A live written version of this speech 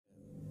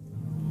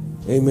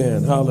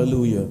Amen.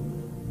 Hallelujah.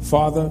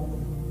 Father,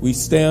 we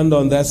stand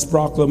on that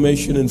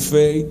proclamation in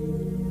faith,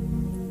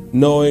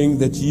 knowing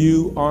that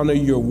you honor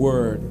your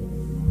word,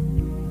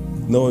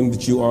 knowing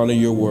that you honor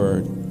your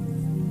word,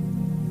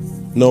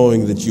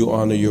 knowing that you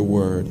honor your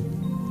word.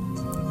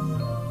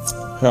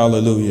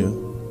 Hallelujah.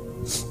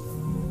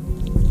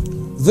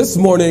 This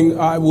morning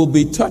I will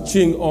be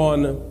touching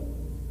on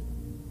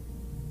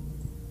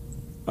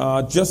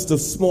just a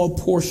small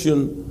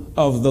portion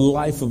of the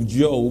life of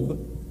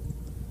Job.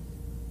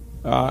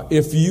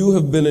 If you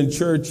have been in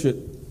church at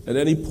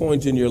any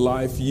point in your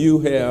life, you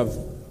have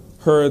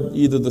heard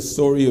either the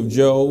story of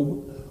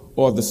Job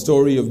or the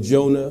story of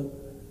Jonah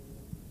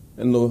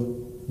and the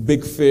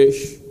big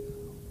fish.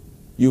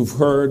 You've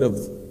heard of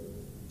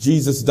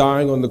Jesus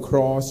dying on the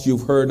cross.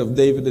 You've heard of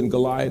David and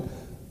Goliath.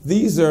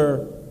 These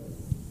are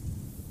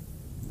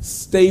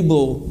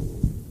stable,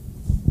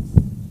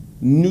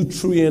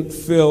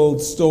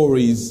 nutrient-filled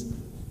stories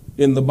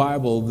in the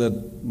Bible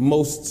that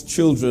most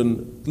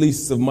children, at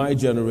least of my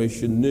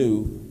generation,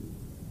 knew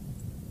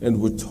and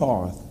were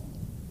taught.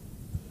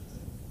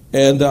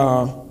 And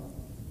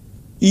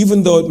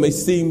even though it may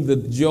seem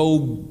that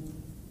Job's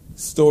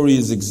story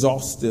is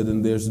exhausted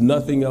and there's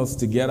nothing else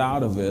to get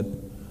out of it,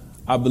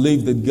 I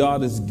believe that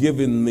God has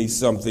given me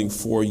something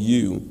for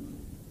you,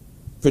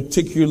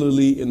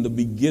 particularly in the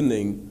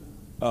beginning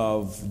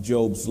of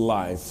Job's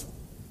life.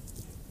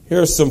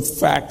 Here are some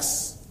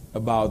facts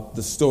about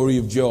the story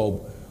of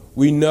Job.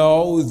 We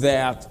know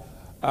that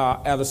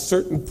at a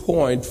certain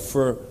point,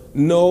 for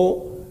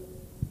no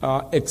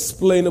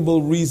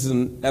explainable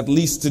reason, at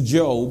least to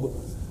Job,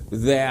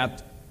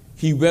 that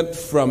he went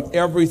from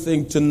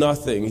everything to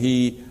nothing.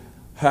 He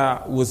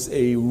was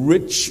a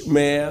rich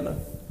man.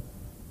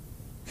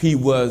 He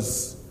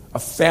was a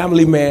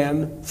family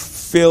man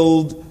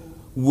filled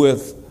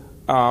with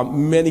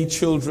many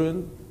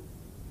children,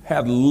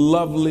 had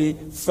lovely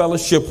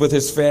fellowship with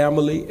his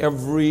family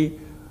every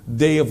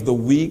day of the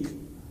week.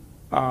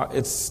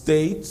 It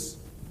states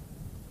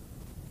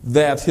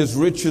that his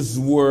riches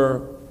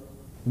were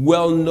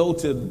well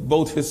noted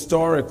both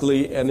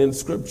historically and in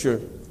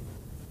Scripture.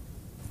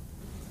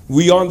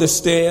 We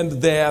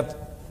understand that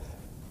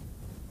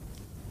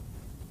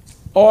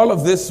all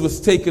of this was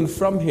taken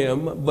from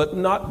him, but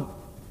not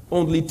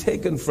only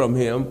taken from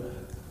him,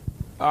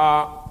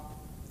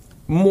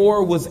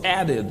 more was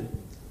added.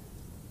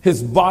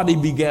 His body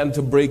began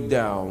to break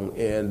down,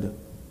 and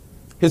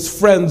his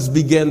friends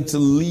began to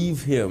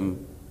leave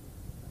him,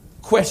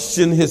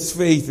 question his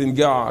faith in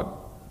God.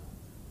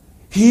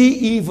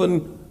 He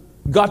even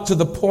got to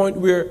the point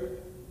where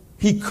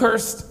he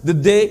cursed the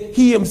day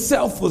he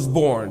himself was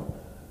born,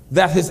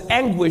 that his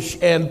anguish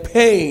and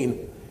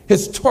pain,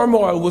 his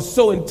turmoil was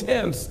so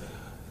intense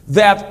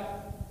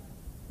that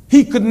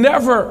he could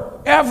never,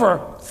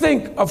 ever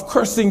think of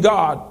cursing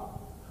God,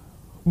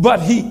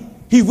 but he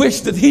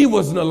wished that he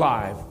wasn't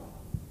alive.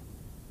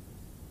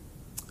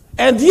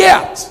 And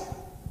yet,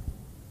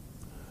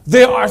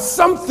 there are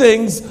some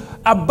things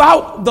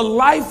about the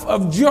life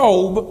of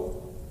Job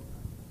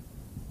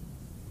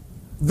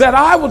that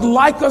I would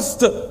like us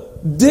to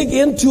dig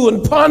into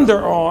and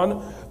ponder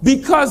on,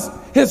 because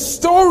his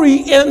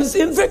story ends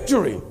in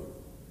victory.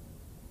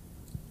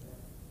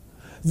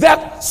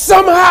 That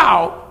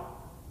somehow,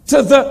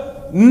 to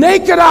the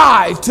naked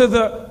eye, to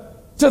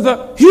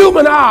the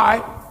human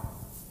eye,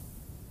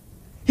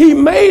 he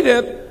made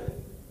it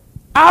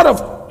out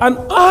of an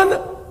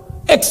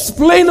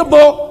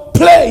unexplainable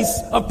place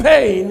of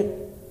pain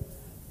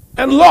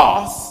and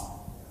loss,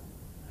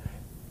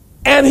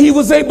 and he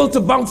was able to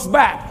bounce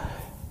back.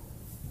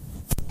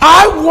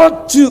 I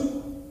want to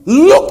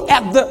look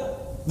at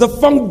the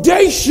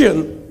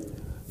foundation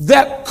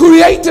that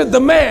created the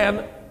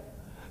man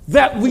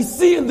that we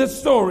see in this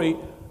story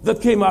that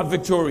came out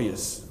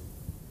victorious.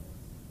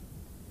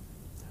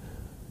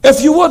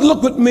 If you would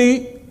look with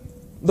me,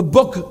 the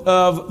book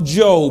of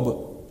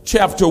Job,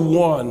 chapter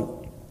 1.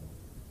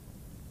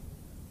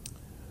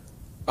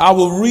 I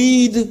will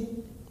read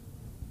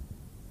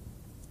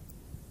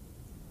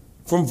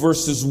from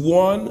verses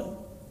 1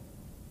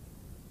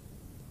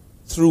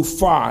 through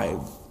 5.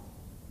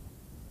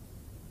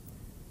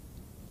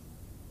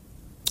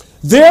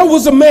 There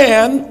was a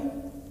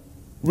man,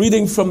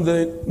 reading from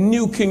the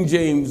New King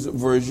James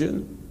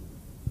Version,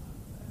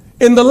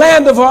 in the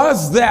land of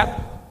Uz,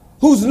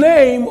 whose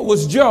name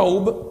was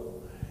Job,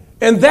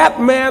 and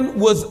that man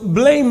was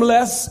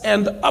blameless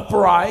and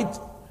upright,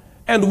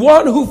 and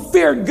one who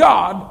feared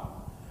God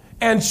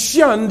and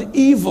shunned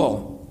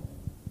evil.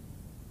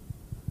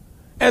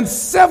 And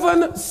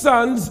 7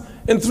 sons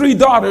and 3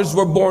 daughters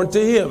were born to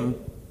him.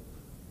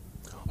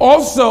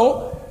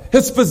 Also,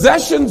 his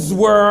possessions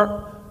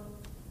were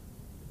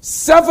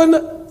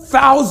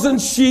 7,000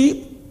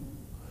 sheep,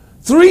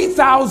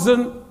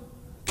 3,000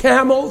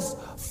 camels,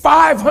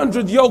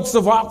 500 yokes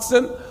of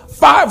oxen,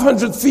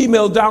 500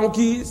 female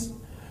donkeys,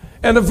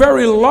 and a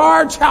very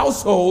large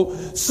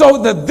household,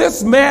 so that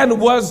this man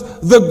was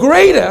the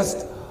greatest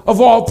of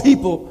all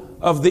people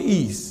of the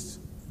East.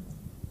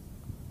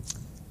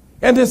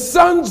 And his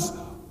sons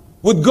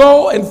would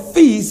go and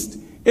feast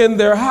in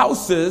their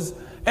houses,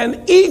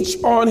 and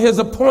each on his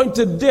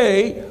appointed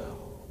day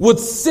would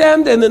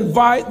send and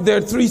invite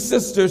their 3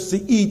 sisters to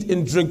eat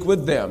and drink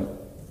with them.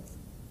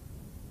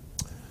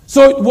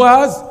 So it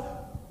was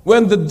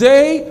when the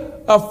day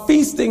of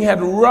feasting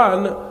had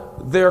run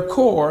their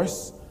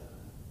course,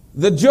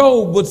 that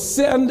Job would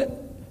send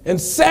and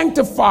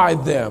sanctify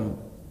them.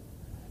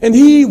 And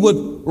he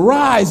would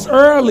rise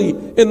early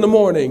in the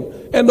morning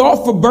and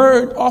offer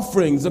burnt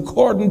offerings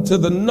according to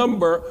the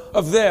number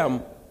of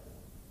them.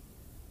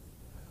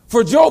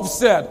 For Job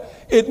said,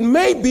 "It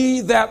may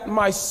be that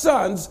my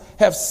sons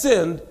have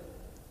sinned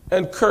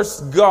and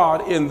cursed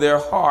God in their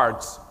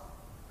hearts."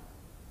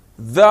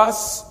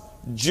 Thus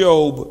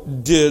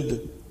Job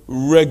did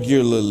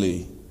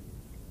regularly.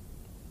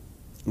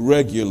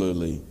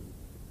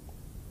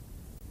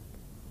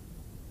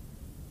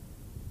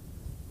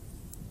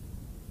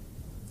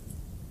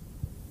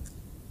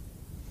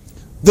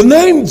 The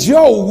name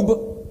Job,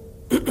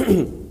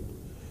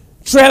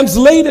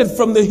 translated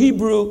from the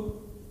Hebrew,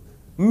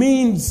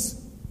 means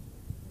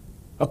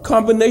a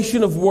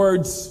combination of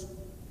words: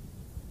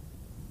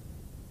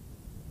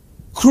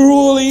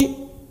 cruelly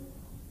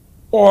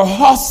or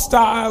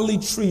hostilely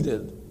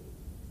treated,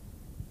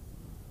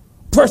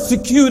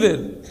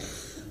 persecuted,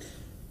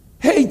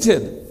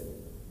 hated.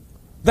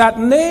 That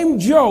name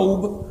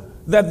Job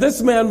that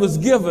this man was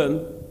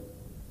given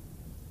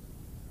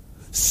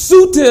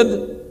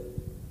suited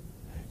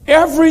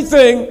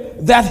everything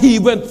that he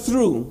went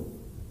through.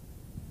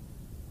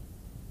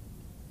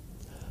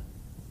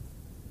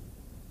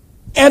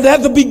 And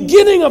at the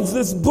beginning of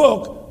this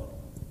book,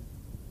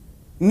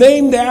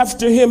 named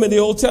after him in the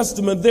Old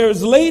Testament, there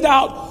is laid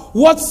out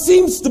what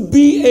seems to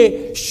be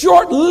a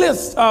short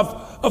list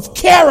of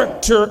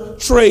character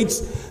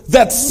traits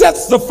that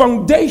sets the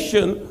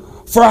foundation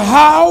for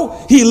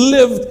how he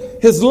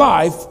lived his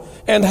life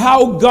and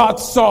how God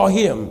saw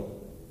him.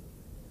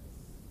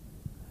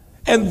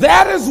 And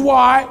that is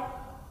why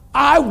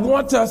I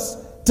want us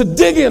to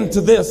dig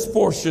into this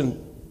portion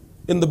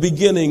in the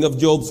beginning of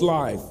Job's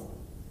life.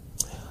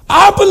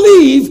 I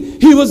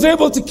believe he was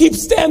able to keep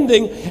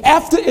standing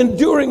after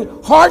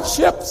enduring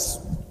hardships,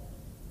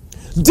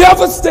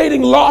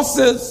 devastating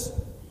losses,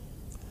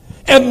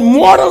 and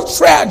mortal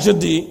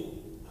tragedy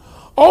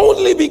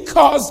only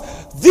because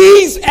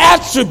these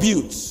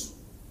attributes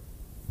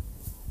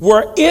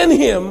were in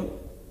him,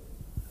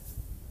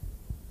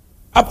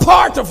 a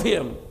part of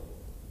him,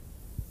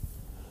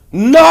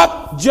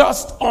 not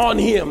just on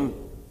him,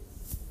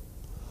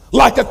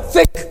 like a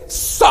thick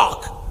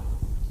sock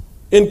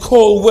in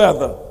cold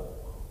weather,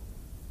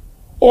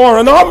 or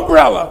an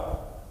umbrella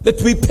that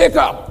we pick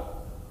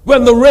up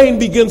when the rain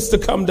begins to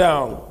come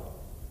down.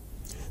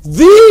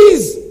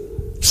 These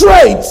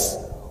traits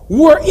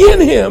were in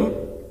him.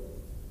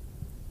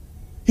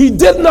 He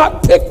did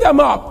not pick them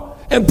up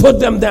and put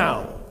them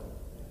down.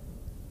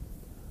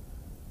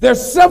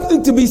 There's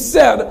something to be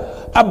said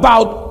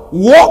about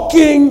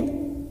walking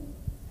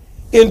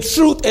in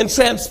truth and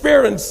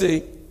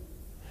transparency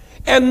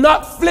and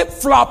not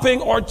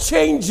flip-flopping or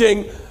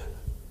changing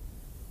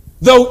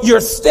your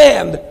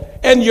stand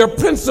and your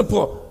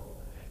principle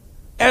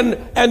and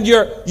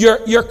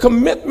your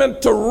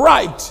commitment to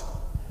right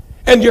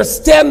and your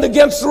stand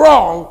against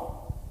wrong.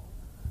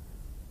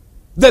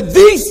 That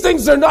these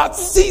things are not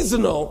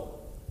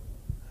seasonal.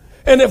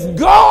 And if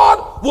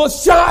God will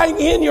shine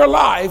in your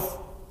life,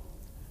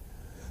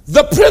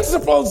 the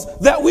principles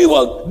that we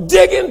will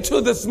dig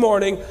into this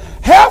morning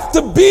have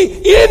to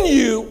be in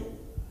you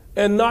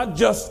and not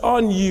just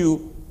on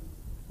you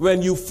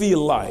when you feel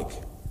like.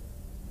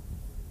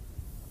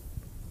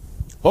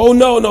 Oh,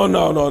 no.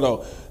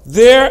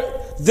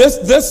 This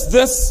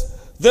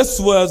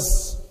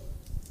was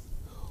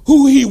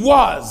who he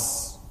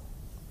was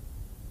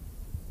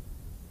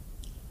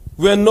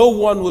when no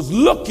one was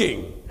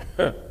looking.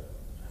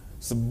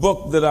 It's a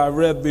book that I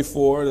read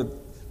before that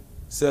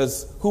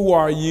says, "Who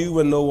are you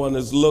when no one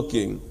is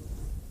looking?"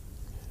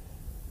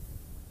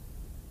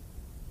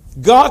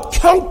 God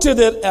counted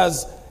it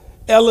as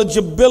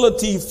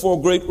eligibility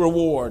for great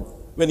reward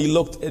when he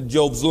looked at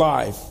Job's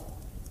life.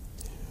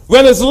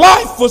 When his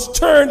life was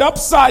turned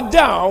upside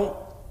down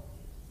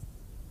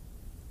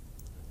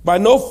by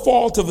no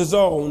fault of his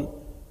own,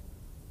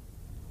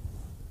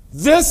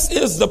 this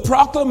is the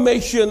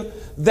proclamation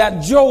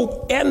that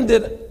Job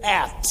ended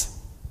at.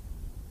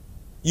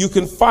 You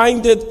can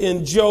find it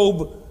in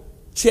Job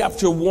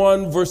chapter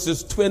 1,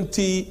 verses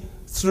 20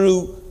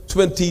 through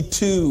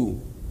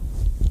 22.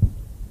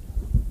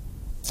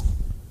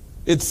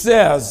 It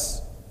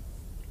says,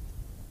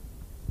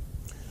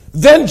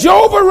 "Then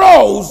Job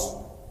arose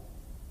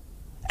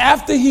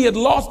after he had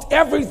lost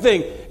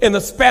everything in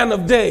a span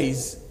of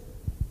days,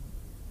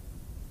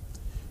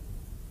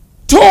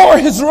 tore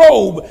his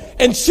robe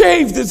and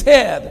shaved his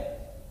head,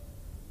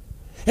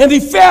 and he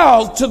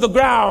fell to the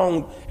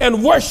ground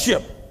and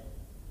worshiped."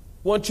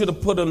 I want you to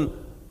put a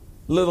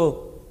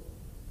little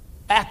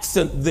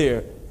accent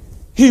there.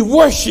 He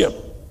worshiped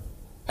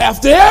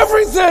after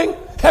everything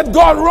had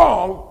gone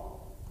wrong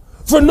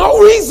for no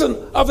reason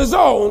of his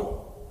own.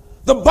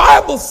 The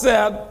Bible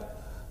said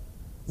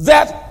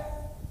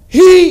that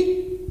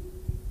he,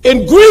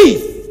 in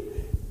grief,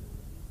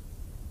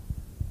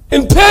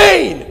 in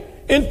pain,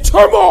 in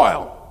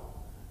turmoil,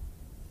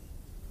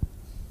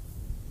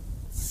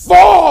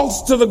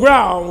 falls to the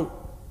ground,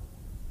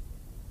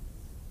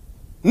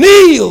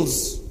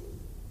 kneels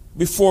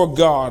before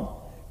God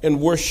and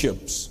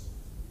worships.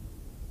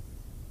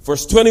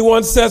 Verse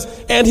 21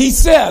 says, and he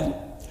said,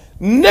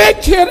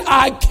 naked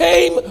I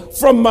came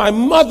from my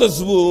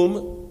mother's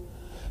womb,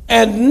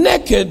 and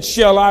naked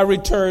shall I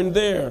return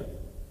there.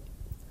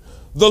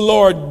 The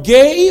Lord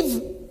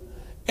gave,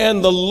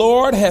 and the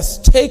Lord has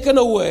taken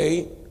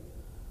away.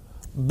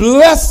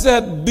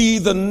 Blessed be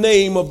the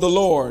name of the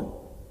Lord.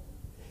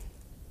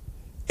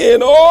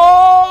 In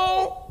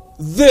all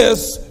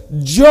this,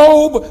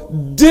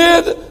 Job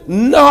did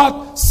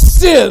not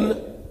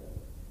sin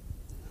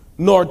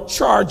nor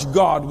charge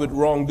God with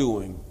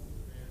wrongdoing.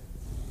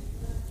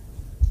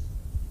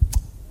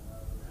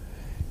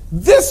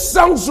 This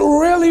sounds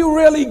really,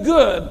 really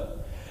good.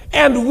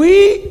 And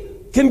we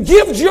can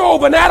give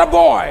Job an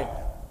attaboy,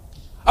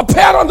 a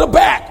pat on the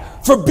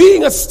back for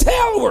being a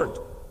stalwart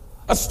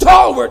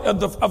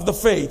of the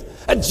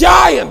faith, a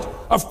giant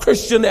of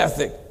Christian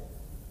ethic,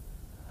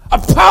 a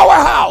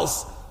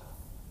powerhouse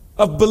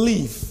of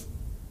belief.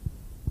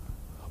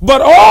 But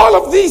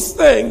all of these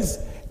things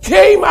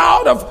came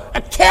out of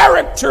a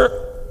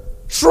character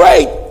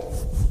trait,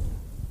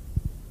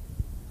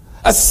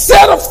 a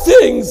set of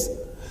things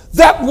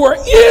that were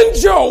in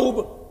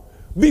Job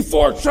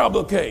before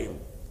trouble came.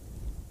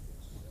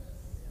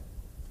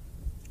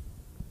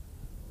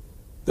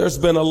 There's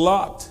been a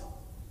lot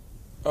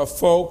of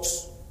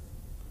folks,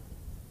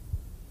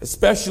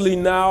 especially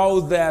now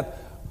that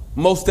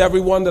most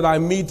everyone that I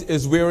meet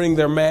is wearing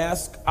their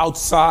mask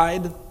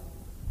outside.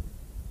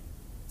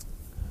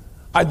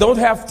 I don't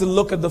have to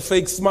look at the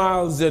fake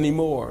smiles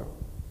anymore.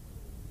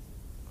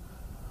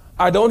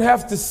 I don't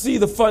have to see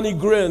the funny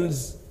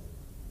grins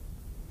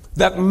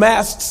that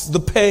masks the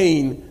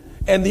pain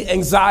and the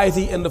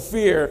anxiety and the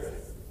fear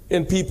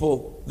in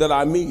people that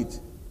I meet.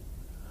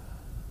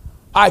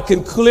 I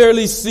can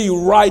clearly see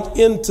right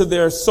into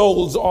their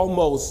souls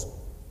almost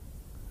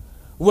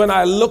when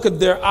I look at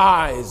their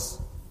eyes.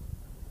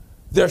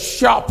 They're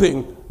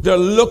shopping, they're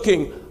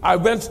looking. I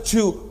went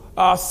to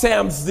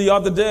Sam's the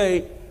other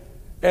day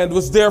and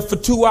was there for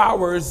 2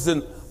 hours,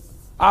 and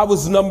I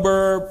was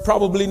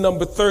probably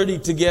number 30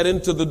 to get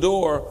into the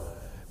door.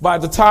 By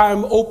the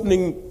time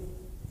opening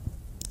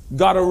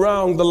got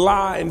around, the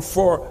line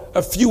for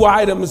a few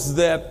items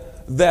that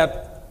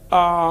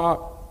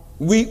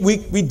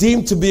we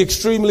deemed to be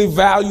extremely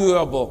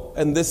valuable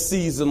in this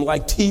season,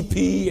 like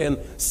TP and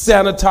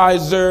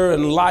sanitizer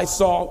and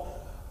Lysol,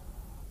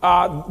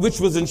 which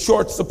was in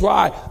short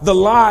supply. The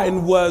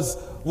line was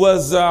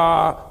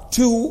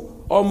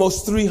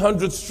almost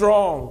 300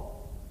 strong.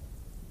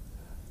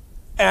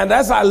 And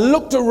as I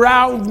looked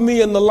around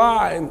me in the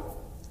line,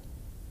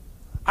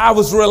 I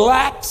was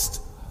relaxed.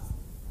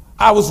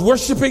 I was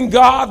worshiping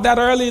God that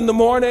early in the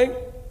morning.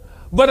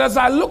 But as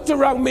I looked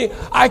around me,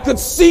 I could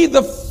see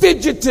the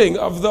fidgeting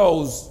of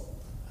those.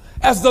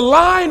 As the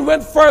line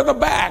went further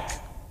back,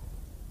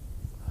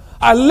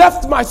 I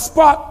left my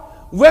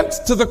spot, went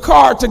to the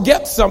car to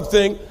get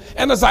something,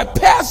 and as I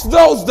passed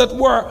those that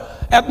were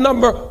at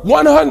number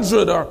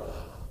 100 or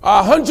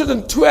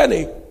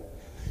 120,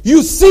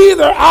 you see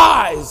their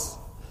eyes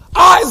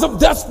of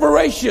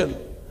desperation,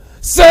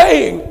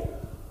 saying,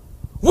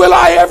 will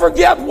I ever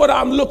get what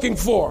I'm looking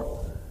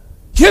for?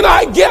 Can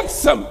I get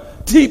some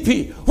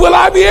TP? Will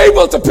I be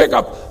able to pick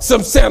up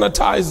some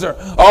sanitizer?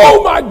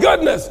 Oh my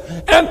goodness.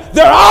 And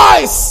their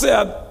eyes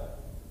said,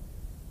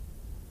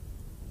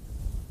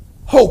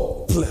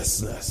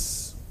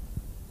 hopelessness.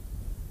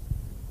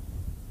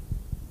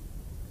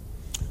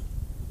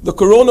 The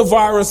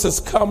coronavirus has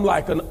come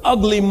like an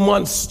ugly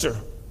monster,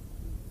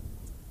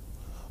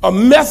 a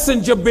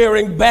messenger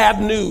bearing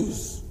bad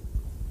news,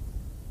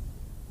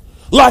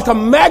 like a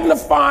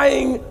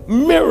magnifying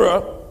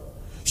mirror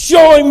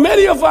showing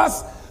many of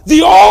us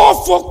the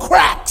awful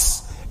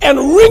cracks and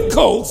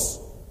wrinkles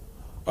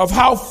of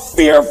how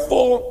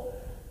fearful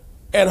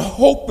and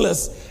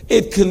hopeless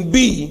it can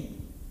be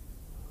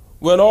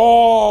when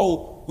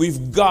all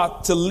we've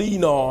got to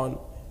lean on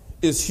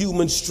is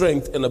human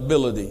strength and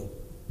ability.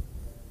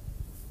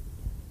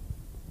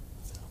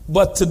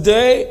 But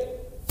today,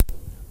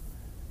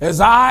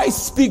 as I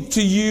speak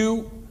to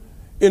you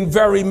in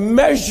very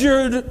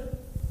measured,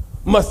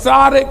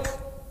 methodic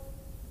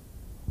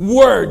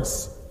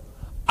words,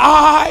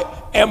 I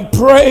am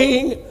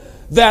praying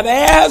that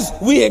as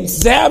we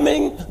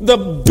examine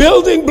the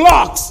building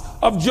blocks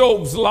of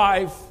Job's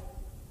life,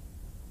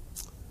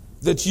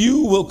 that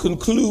you will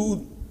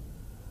conclude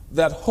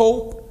that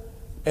hope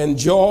and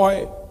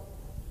joy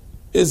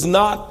is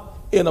not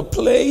in a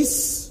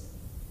place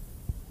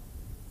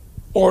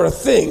or a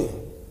thing.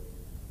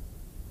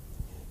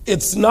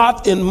 It's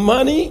not in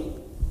money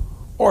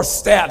or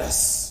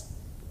status.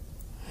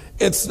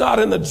 It's not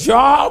in a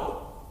job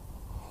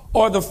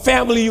or the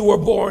family you were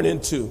born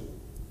into.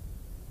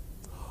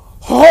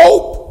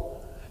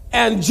 Hope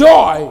and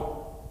joy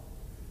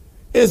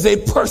is a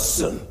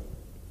person.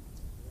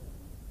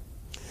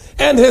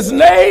 And his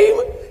name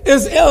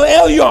is El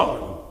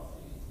Elyon,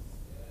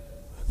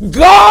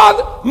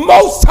 God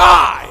Most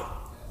High.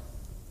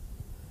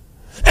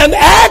 And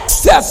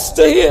access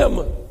to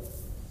him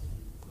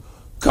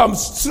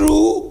comes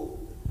through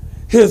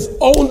his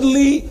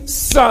only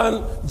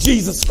Son,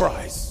 Jesus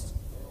Christ.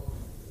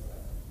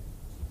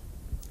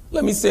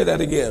 Let me say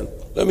that again.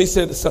 Let me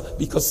say this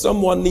because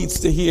someone needs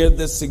to hear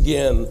this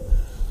again.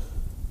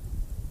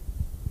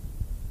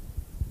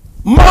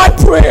 My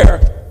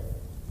prayer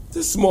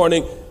this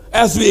morning,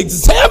 as we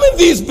examine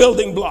these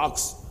building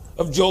blocks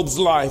of Job's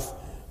life,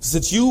 is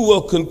that you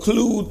will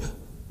conclude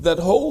that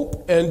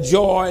hope and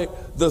joy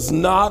does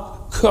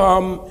not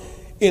come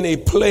in a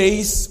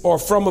place or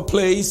from a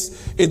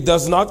place. It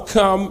does not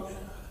come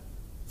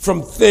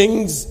from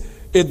things.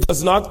 It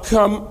does not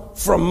come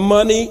from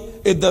money.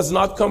 It does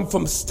not come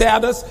from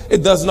status.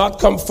 It does not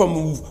come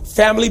from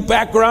family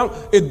background.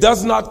 It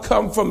does not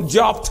come from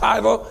job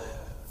title.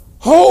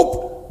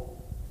 Hope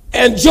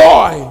and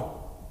joy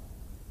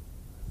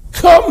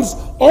comes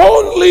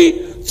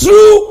only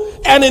through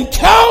an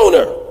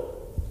encounter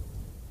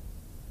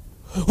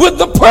with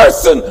the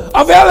person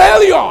of El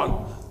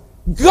Elyon,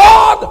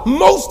 God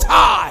Most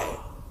High.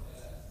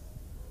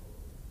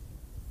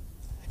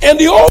 And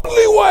the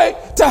only way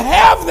to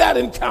have that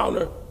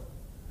encounter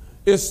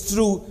is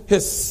through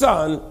his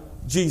Son,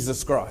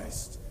 Jesus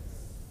Christ,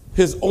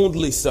 his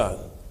only Son.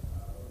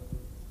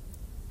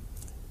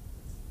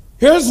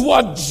 Here's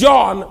what 1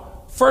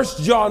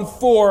 John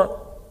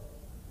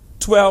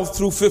 4:12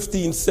 through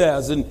 15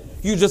 says, and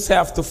you just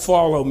have to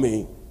follow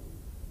me.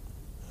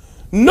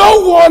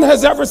 No one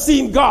has ever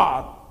seen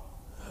God,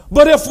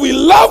 but if we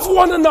love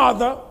one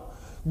another,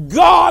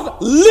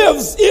 God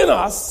lives in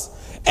us,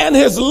 and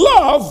his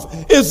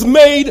love is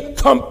made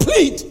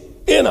complete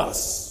in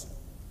us.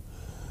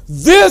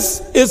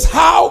 This is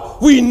how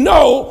we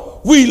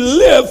know we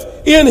live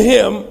in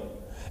him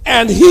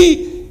and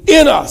he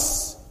in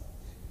us.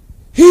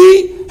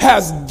 He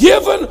has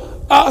given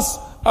us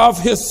of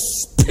his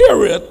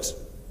Spirit,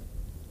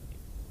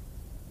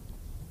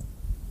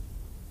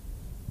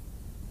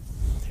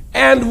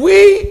 and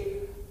we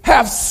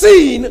have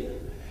seen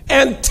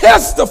and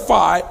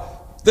testify,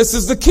 this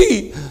is the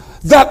key,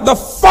 that the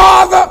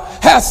Father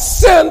has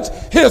sent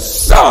his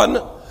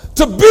Son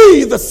to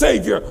be the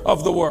Savior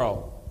of the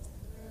world.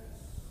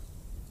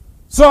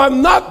 So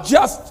I'm not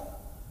just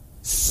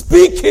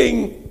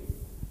speaking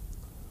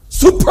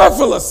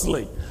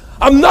superfluously.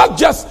 I'm not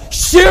just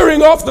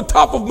sharing off the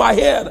top of my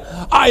head.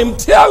 I am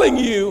telling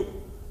you,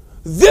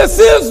 this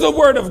is the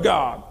Word of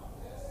God.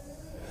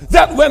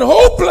 That when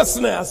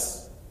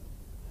hopelessness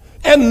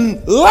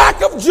and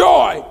lack of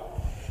joy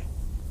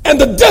and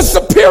the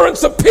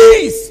disappearance of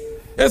peace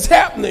is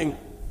happening,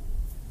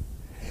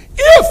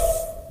 if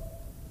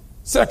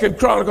 2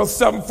 Chronicles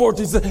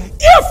 7:14 says,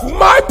 if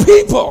my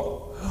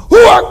people who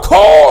are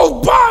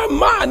called by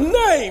my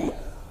name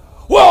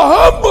will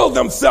humble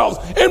themselves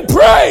and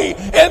pray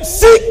and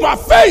seek my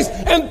face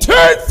and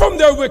turn from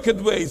their wicked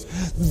ways,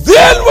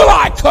 then will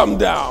I come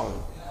down.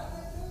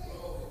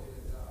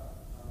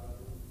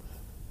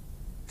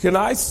 Can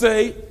I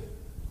say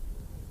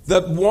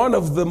that one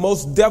of the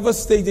most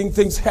devastating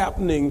things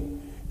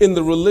happening in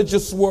the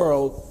religious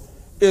world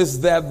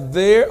is that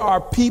there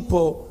are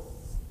people,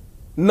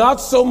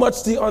 not so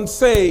much the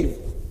unsaved,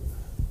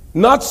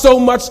 not so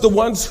much the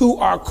ones who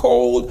are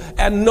cold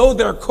and know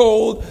they're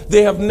cold,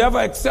 they have never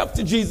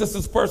accepted Jesus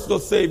as personal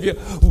Savior,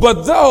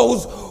 but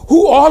those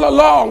who all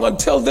along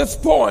until this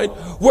point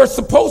were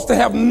supposed to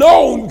have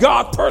known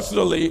God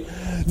personally.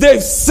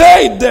 They've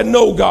said they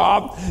know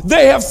God.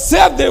 They have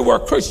said they were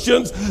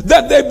Christians,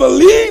 that they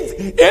believed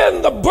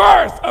in the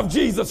birth of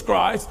Jesus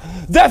Christ,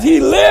 that he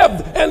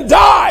lived and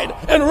died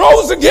and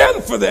rose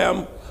again for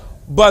them,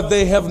 but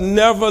they have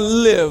never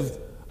lived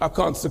a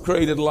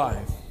consecrated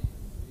life.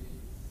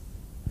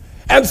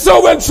 And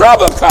so when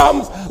trouble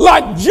comes,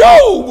 like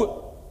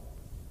Job,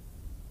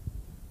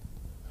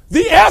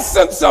 the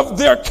essence of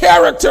their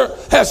character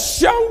has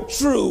shown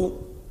true,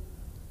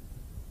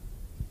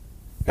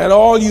 and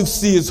all you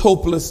see is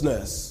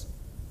hopelessness,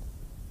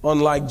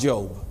 unlike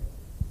Job.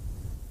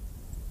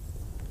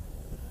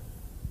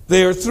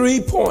 There are 3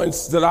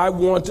 points that I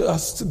want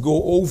us to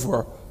go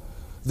over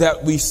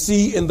that we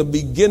see in the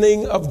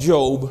beginning of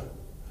Job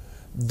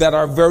that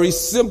are very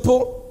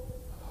simple,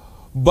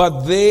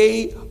 but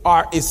they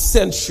are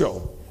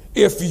essential.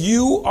 If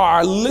you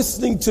are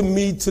listening to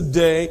me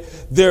today,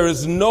 there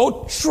is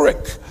no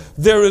trick.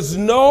 There's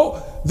no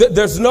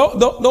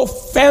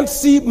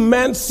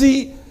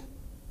fancy-mancy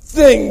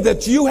thing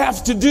that you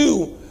have to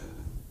do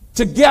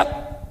to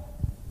get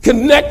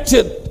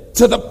connected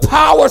to the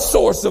power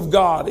source of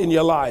God in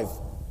your life.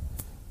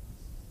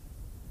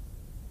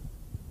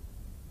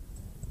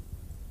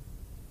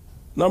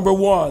 Number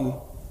 1,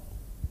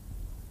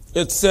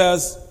 it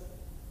says,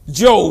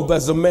 Job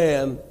as a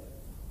man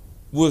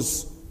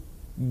was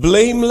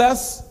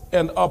blameless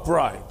and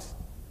upright.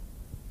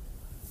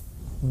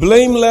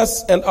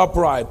 Blameless and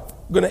upright.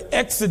 I'm going to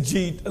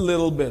exegete a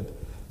little bit.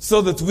 so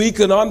that we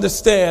can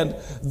understand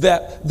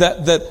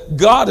that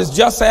God is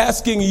just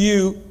asking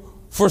you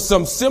for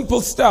some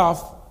simple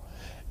stuff,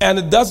 and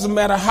it doesn't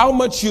matter how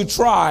much you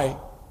try,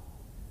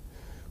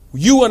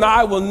 you and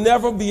I will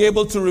never be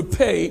able to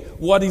repay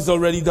what he's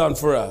already done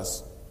for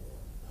us.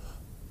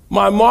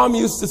 My mom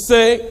used to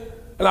say,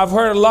 and I've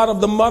heard a lot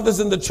of the mothers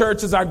in the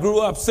churches I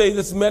grew up say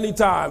this many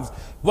times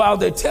while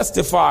they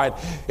testified,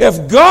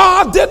 if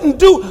God didn't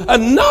do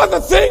another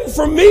thing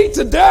for me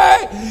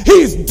today,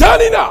 he's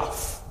done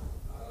enough.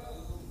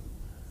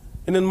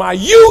 And in my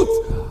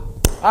youth,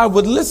 I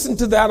would listen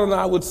to that and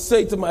I would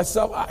say to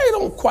myself, I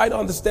don't quite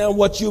understand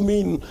what you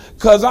mean,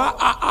 because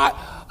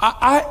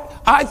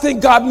I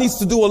think God needs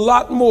to do a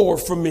lot more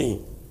for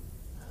me.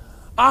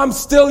 I'm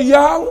still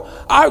young.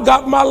 I've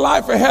got my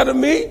life ahead of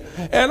me,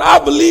 and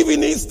I believe he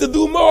needs to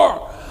do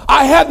more.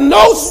 I had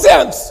no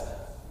sense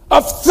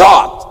of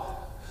thought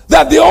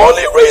that the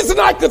only reason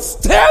I could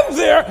stand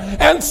there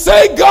and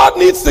say God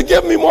needs to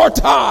give me more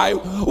time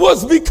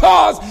was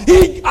because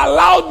he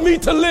allowed me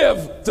to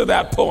live to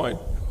that point.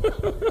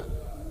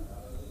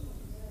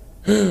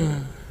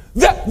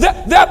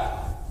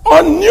 that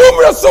on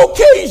numerous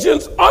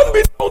occasions,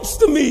 unbeknownst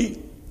to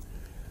me,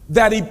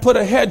 that he put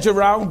a hedge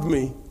around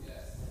me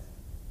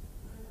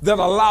that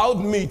allowed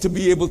me to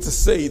be able to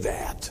say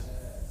that.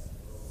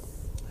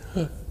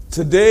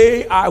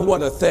 Today, I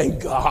want to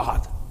thank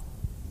God.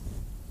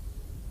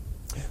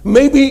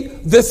 Maybe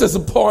this is a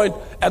point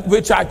at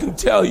which I can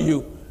tell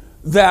you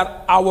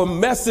that our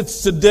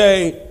message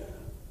today,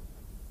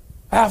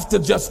 after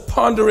just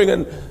pondering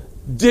and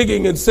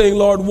digging and saying,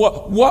 Lord,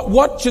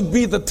 what should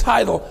be the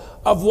title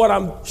of what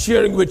I'm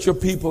sharing with your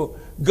people?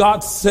 God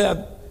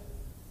said,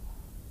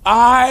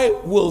 I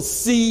will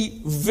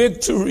see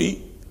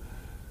victory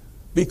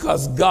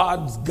because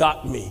God's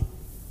got me.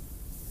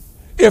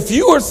 If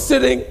you are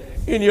sitting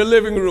in your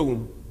living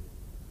room,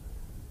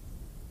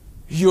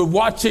 you're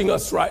watching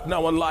us right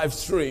now on live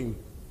stream,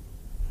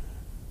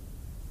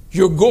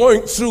 you're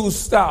going through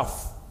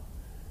stuff,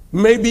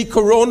 maybe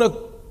corona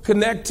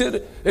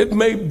connected, it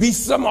may be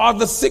some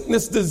other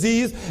sickness,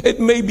 disease, it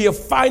may be a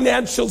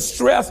financial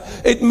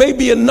stress, it may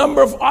be a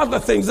number of other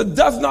things. It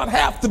does not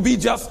have to be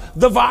just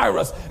the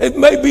virus. It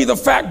may be the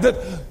fact that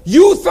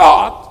you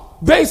thought,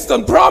 based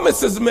on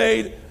promises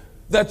made,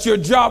 that your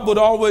job would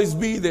always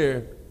be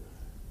there,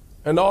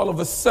 and all of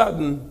a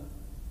sudden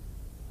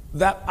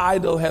that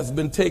idol has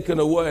been taken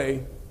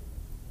away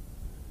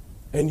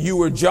and you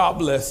were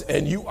jobless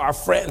and you are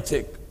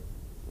frantic.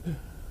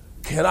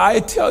 Can I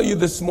tell you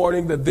this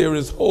morning that there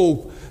is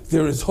hope?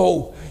 There is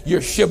hope.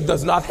 Your ship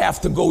does not have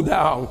to go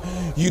down.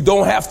 You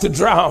don't have to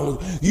drown.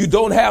 You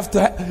don't have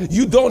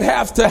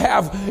to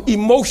have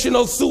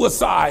emotional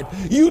suicide.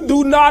 You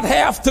do not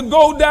have to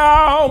go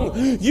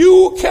down.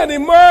 You can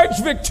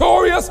emerge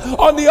victorious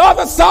on the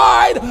other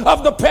side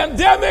of the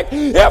pandemic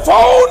if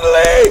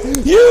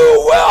only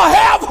you will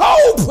have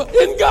hope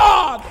in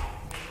God.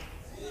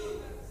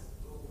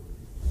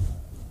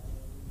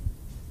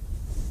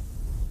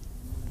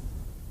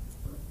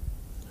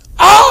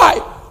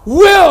 I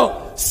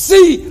will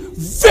see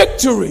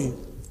victory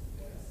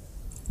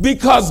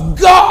because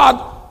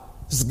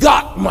God's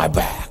got my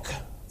back.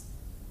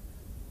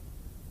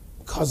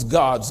 Because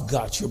God's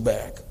got your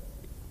back.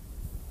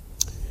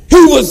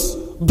 He was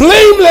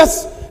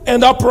blameless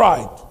and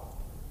upright.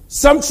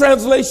 Some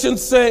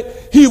translations say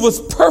he was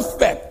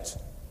perfect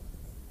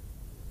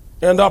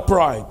and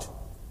upright.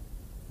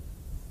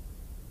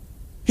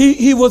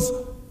 He was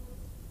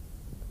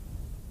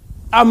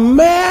a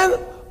man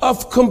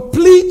of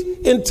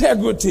complete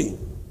integrity.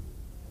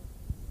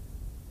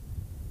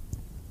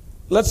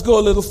 Let's go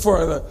a little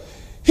further.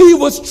 He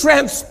was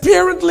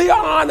transparently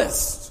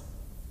honest.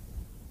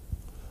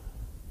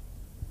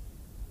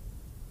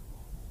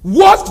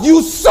 What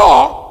you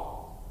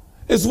saw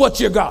is what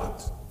you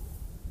got.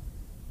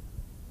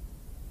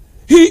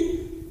 He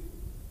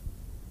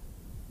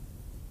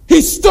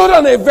stood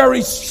on a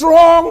very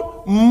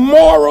strong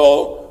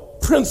moral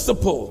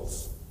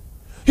principles.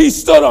 He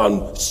stood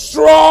on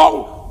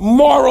strong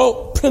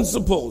moral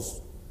principles.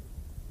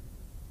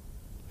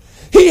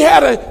 He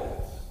had a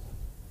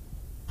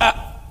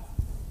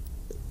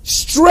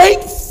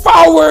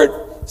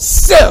straightforward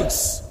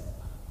sense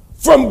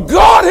from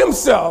God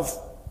himself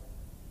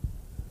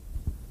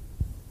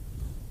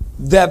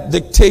that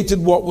dictated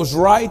what was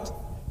right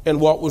and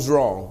what was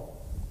wrong.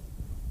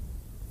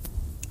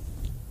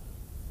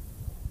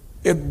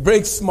 It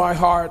breaks my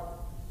heart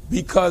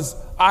because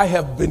I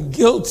have been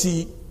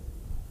guilty.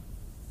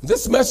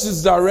 This message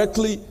is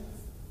directly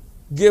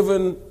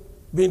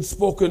being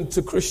spoken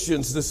to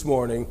Christians this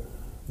morning.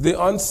 The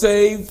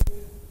unsaved,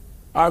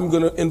 I'm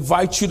going to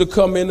invite you to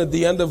come in at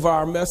the end of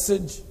our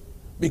message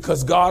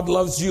because God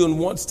loves you and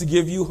wants to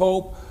give you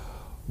hope.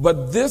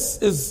 But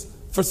this is,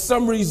 for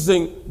some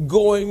reason,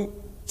 going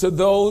to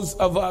those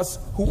of us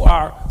who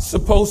are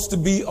supposed to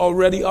be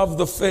already of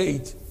the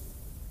faith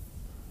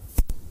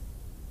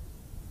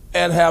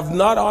and have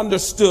not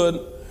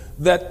understood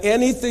that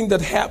anything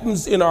that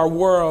happens in our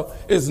world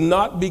is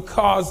not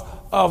because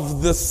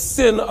of the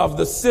sin of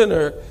the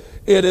sinner.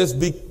 It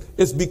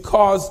is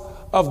because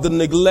of the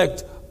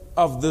neglect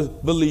of the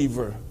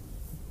believer.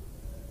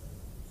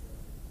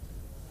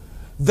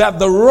 That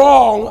the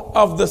wrong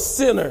of the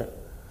sinner,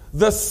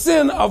 the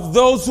sin of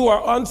those who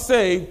are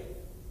unsaved,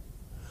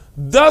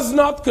 does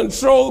not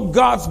control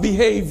God's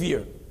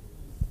behavior.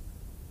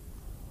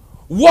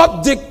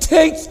 What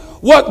dictates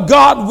what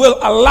God will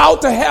allow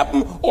to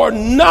happen or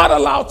not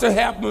allow to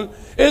happen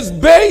is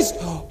based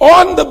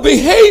on the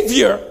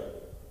behavior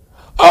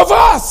of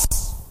us.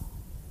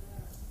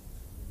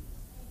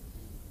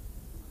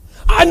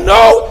 I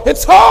know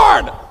it's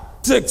hard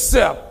to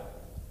accept.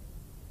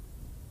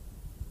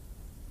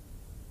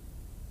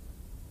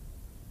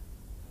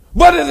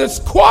 But it is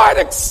quite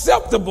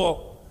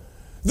acceptable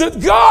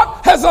that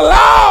God has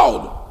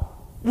allowed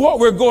what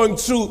we're going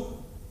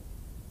through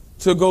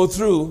to go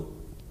through,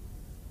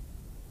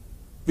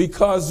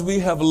 because we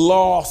have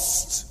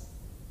lost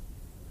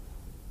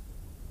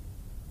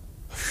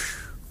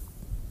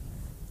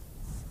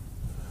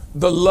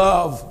the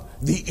love,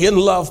 the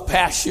in-love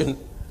passion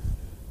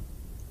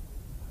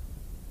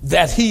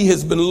that He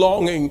has been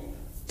longing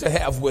to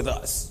have with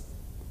us.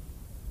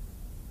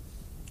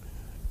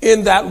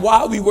 In that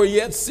while we were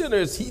yet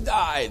sinners, He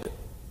died.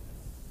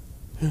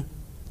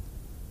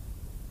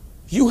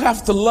 You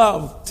have to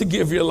love to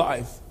give your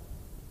life.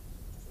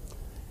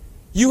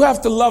 You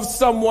have to love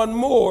someone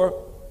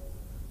more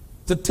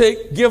to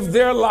give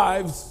their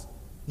lives,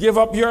 give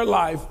up your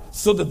life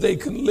so that they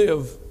can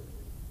live.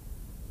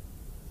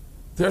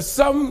 There's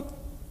some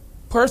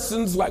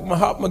persons like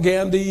Mahatma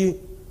Gandhi,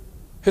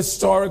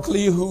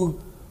 historically, who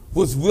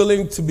was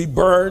willing to be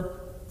burned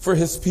for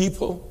his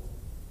people,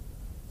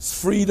 his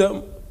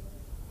freedom.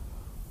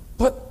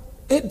 But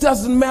it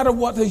doesn't matter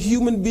what a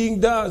human being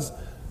does.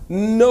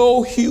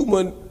 No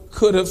human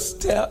could have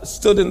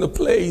stood in the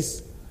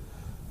place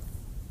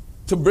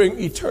to bring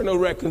eternal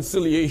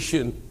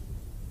reconciliation.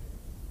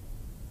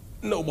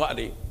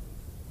 Nobody.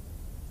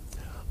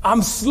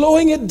 I'm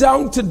slowing it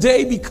down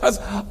today because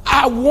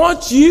I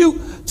want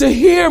you to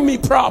hear me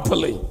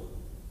properly.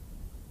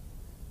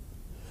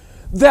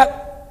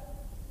 That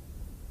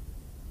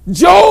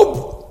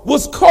Job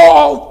was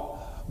called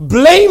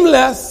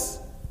blameless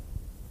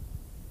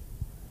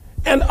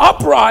and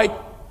upright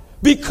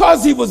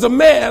because he was a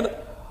man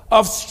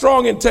of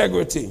strong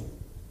integrity,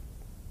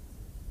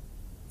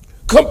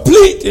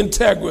 complete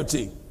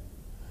integrity,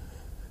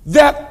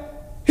 that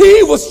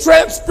he was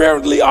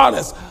transparently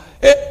honest.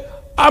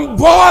 I'm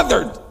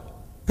bothered,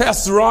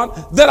 Pastor Ron,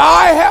 that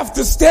I have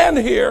to stand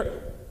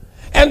here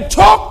and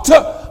talk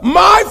to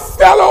my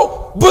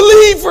fellow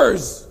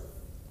believers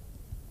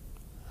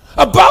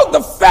about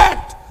the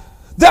fact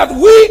that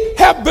we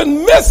have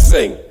been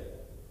missing.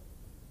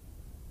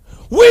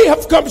 We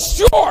have come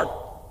short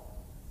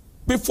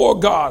before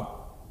God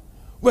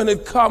when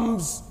it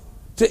comes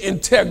to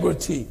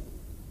integrity.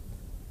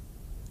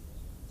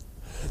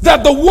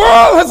 That the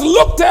world has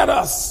looked at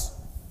us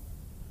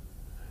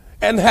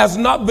and has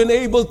not been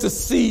able to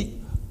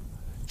see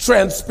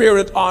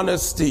transparent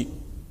honesty.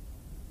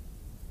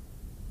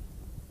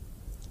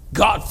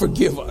 God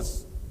forgive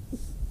us.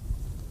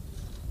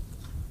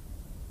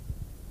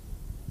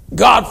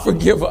 God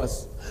forgive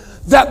us.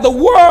 That the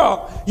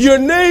world, your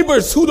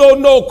neighbors who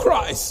don't know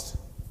Christ,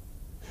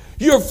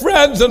 your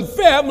friends and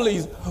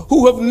families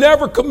who have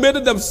never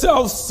committed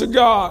themselves to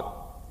God,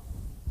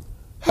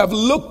 have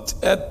looked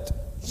at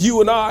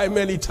you and I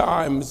many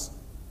times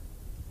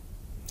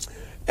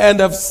and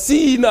have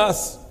seen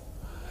us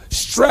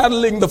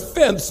straddling the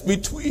fence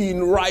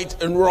between right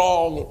and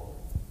wrong.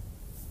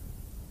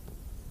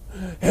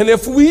 And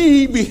if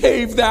we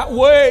behave that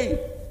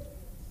way,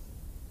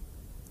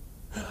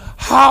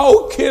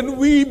 how can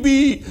we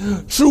be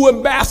true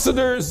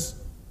ambassadors?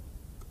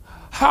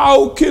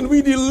 How can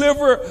we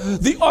deliver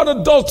the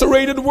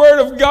unadulterated word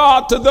of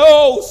God to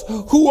those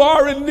who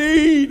are in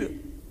need?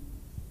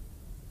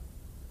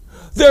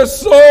 Their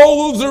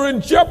souls are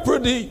in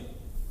jeopardy.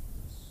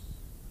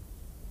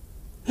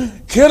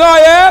 Can I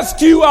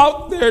ask you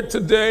out there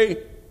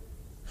today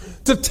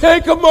to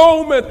take a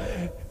moment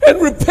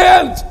and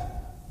repent?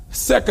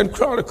 2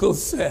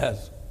 Chronicles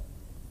says,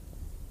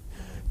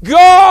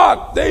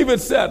 God, David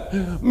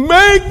said,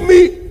 make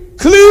me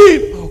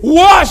clean,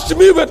 wash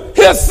me with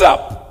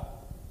hyssop.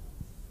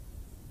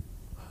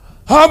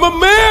 I'm a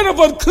man of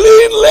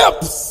unclean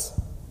lips,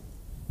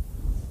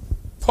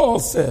 Paul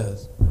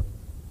says.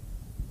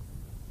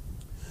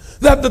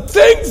 That the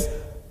things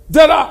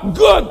that are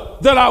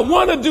good, that I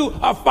want to do,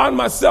 I find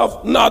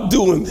myself not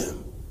doing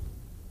them.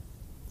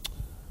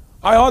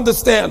 I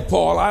understand,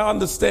 Paul, I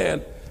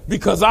understand,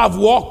 because I've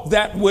walked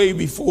that way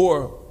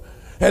before.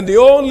 And the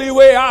only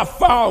way I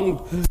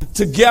found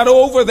to get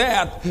over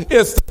that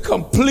is to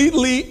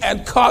completely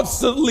and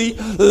constantly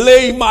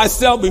lay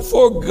myself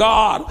before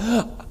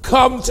God,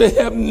 come to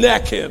Him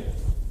naked,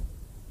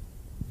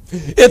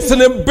 It's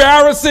an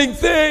embarrassing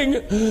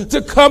thing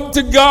to come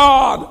to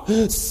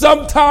God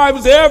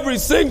sometimes every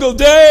single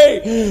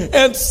day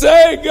and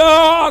say,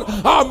 God,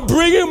 I'm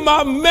bringing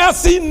my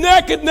messy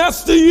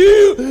nakedness to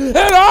you, and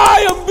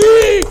I am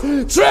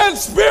being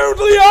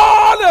transparently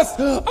honest.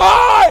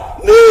 I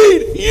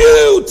need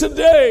you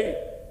today.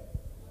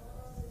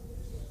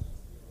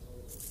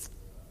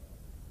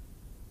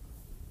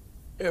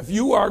 If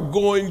you are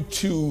going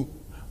to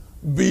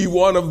be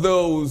one of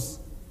those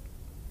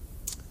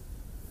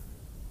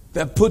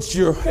that puts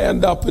your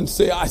hand up and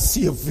say, I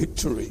see a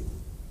victory,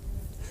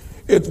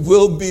 it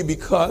will be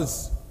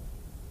because,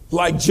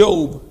 like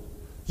Job,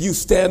 you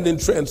stand in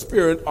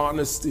transparent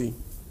honesty,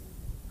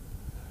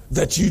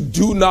 that you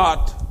do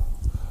not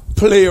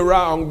play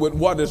around with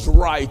what is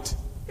right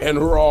and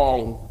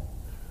wrong,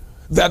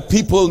 that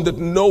people that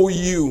know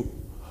you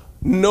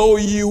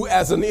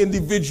as an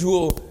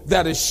individual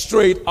that is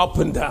straight up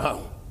and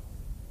down.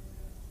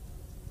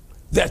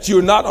 That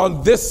you're not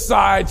on this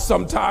side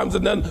sometimes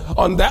and then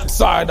on that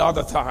side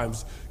other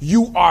times.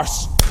 You are,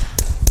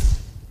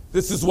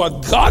 this is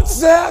what God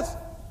said.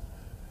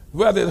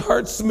 Whether it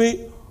hurts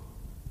me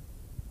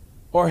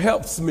or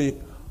helps me,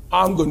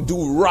 I'm going to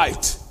do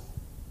right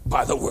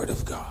by the word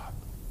of God.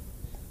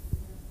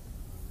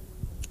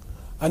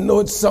 I know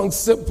it sounds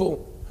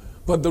simple,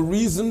 but the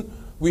reason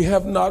we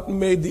have not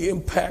made the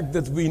impact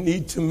that we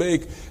need to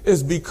make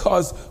is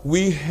because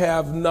we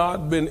have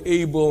not been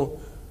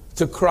able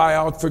to cry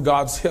out for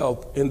God's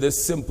help in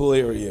this simple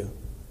area,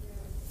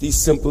 these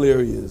simple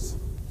areas.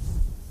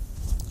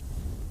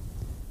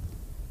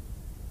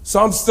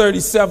 Psalms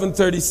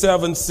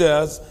 37:37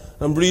 says,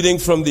 I'm reading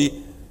from the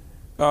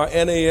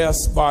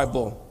NAS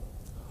Bible,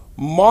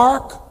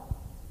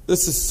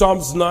 this is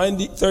Psalms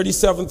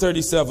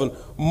 37:37,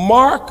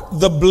 mark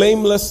the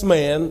blameless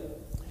man,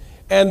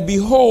 and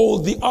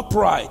behold the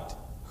upright,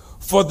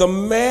 for the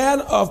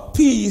man of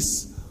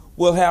peace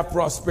will have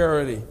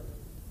prosperity.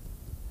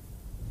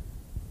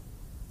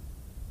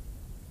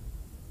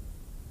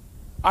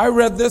 I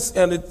read this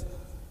and it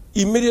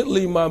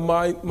immediately my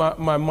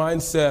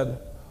mind said,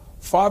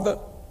 Father,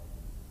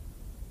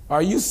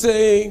 are you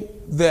saying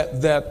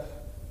that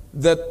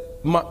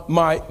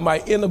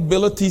my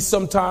inability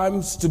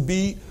sometimes to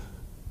be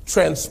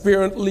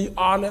transparently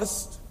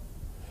honest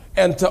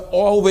and to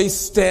always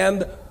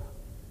stand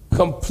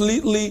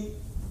completely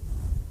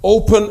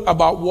open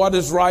about what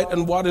is right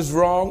and what is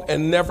wrong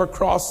and never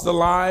cross the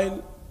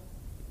line?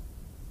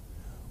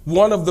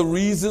 One of the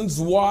reasons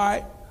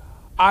why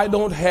I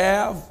don't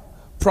have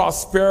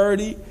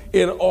prosperity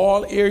in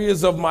all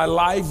areas of my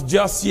life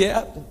just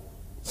yet?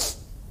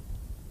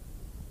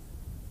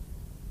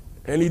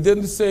 And he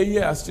didn't say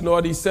yes. You know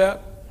what he said?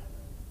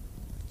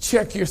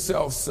 Check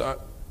yourself, son.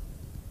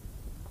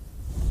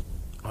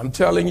 I'm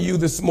telling you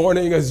this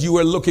morning as you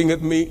are looking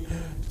at me,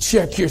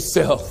 check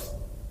yourself.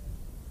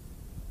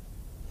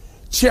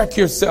 Check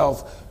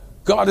yourself.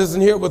 God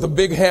isn't here with a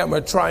big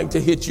hammer trying to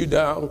hit you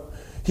down.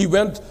 He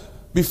went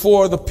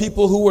before the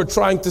people who were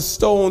trying to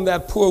stone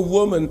that poor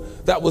woman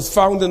that was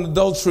found in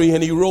adultery,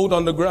 and he wrote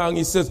on the ground,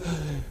 he says,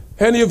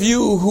 any of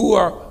you who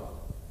are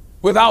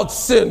without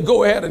sin,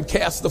 go ahead and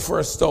cast the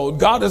first stone.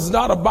 God is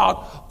not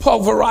about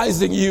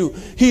pulverizing you.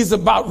 He's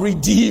about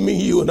redeeming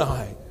you and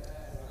I.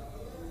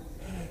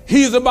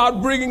 He's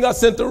about bringing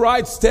us into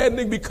right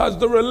standing because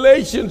the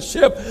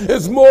relationship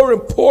is more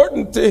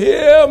important to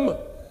him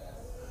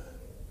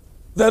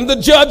than the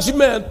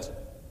judgment.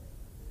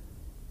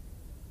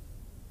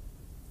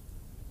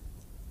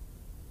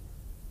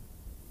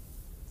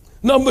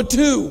 Number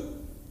two,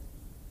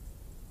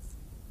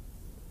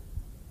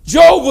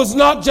 Job was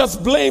not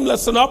just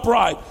blameless and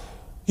upright.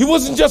 He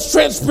wasn't just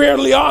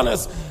transparently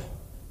honest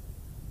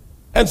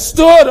and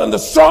stood on the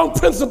strong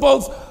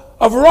principles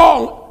of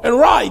wrong and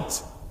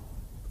right,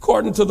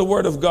 according to the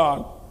word of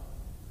God.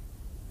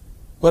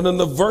 But in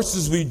the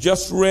verses we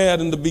just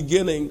read in the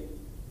beginning,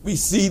 we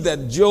see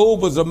that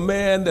Job was a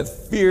man that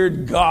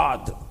feared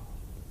God.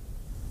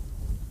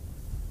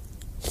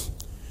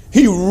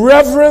 He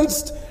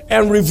reverenced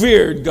and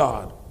revered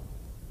God.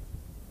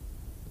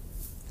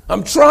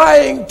 I'm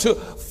trying to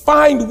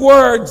find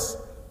words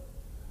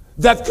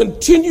that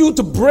continue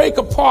to break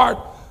apart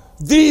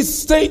these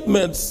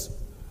statements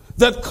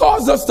that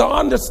cause us to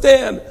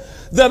understand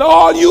that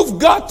all you've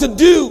got to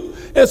do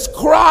is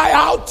cry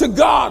out to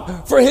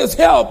God for his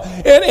help,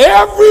 and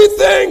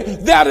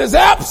everything that is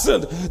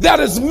absent, that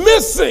is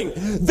missing,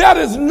 that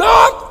is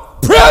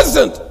not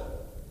present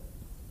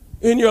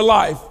in your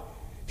life,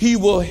 he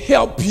will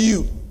help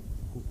you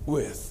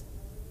with.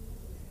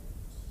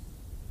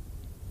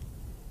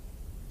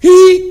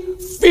 He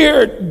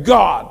feared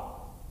God.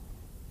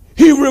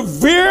 He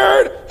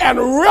revered and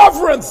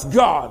reverenced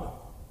God.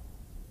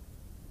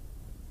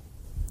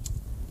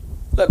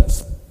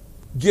 Let's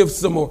give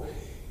some more.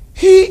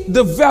 He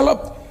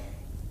developed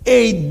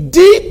a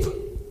deep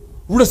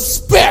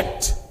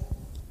respect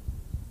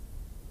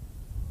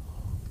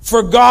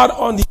for God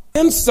on the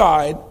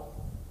inside.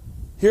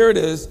 Here it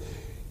is.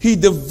 He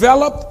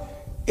developed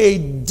a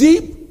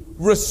deep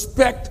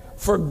respect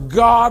for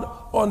God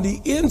on the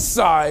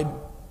inside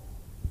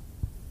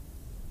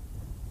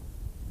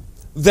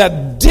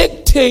that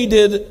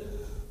dictated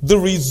the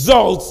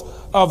results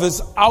of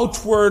his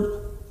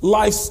outward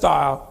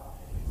lifestyle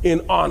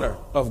in honor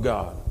of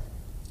God.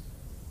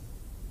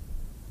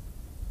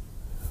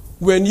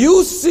 When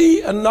you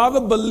see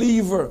another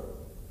believer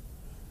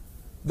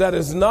that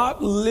is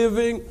not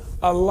living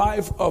a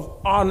life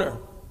of honor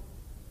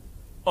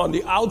on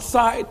the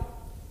outside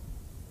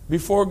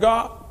before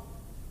God,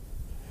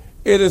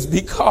 it is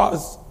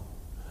because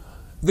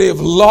they have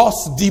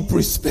lost deep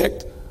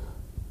respect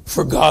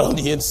for God on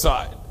the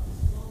inside.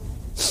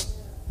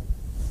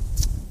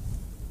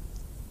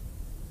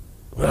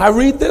 When I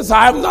read this,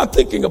 I'm not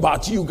thinking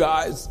about you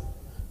guys.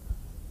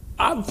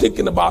 I'm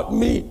thinking about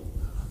me.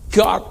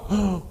 God,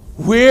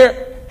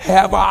 where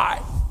have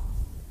I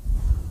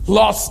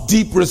lost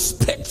deep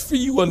respect for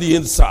you on the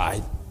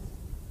inside?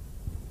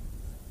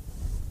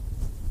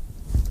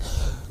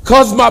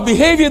 Because my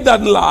behavior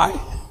doesn't lie.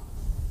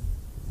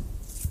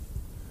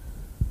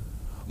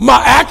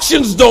 My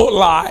actions don't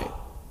lie.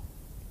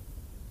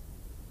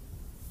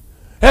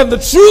 And the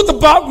truth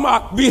about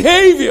my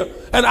behavior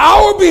and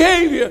our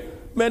behavior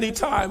many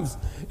times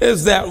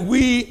is that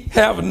we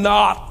have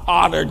not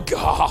honored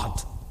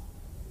God.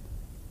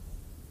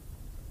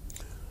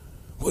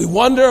 We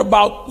wonder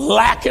about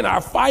lack in our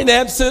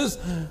finances,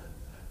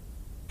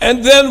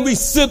 and then we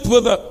sit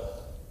with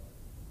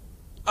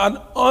an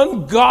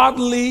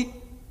ungodly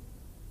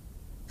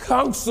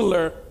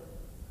counselor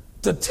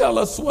to tell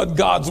us what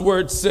God's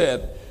word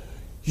said.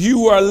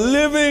 You are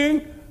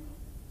living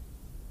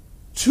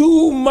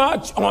too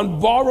much on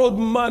borrowed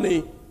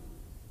money.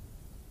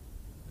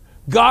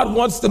 God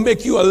wants to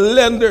make you a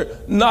lender,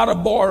 not a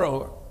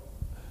borrower.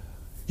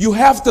 You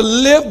have to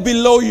live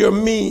below your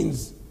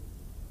means.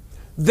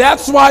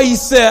 That's why he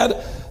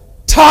said,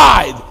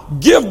 tithe,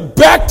 give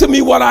back to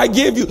me what I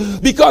gave you.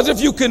 Because if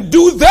you can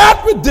do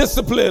that with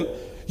discipline,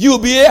 you'll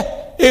be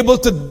able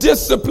to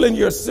discipline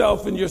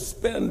yourself in your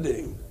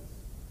spending.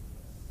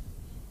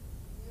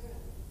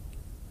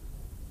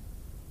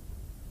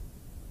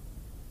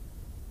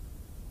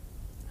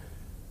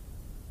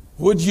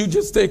 Would you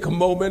just take a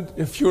moment,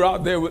 if you're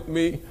out there with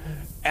me,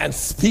 and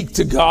speak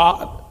to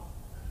God?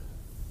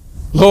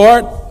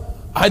 Lord,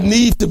 I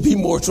need to be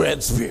more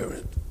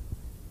transparent.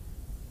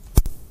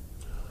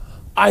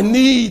 I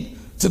need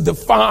to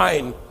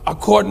define,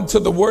 according to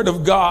the word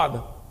of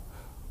God,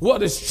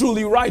 what is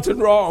truly right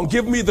and wrong.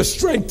 Give me the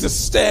strength to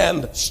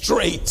stand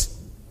straight.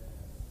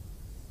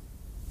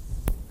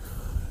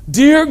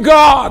 Dear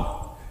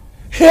God,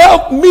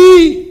 help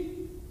me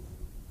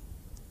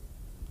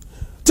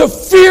to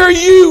fear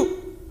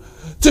you,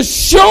 to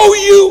show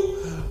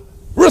you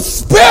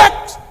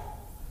respect,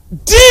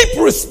 deep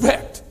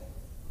respect,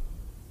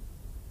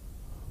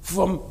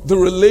 from the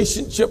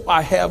relationship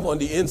I have on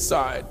the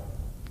inside.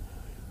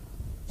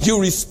 You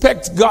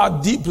respect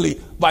God deeply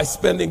by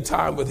spending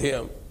time with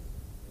him.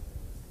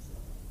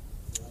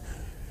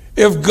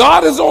 If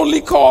God is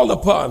only called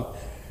upon,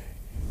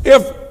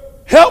 if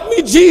help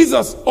me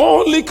Jesus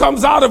only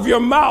comes out of your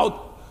mouth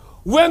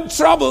when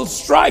trouble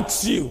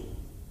strikes you,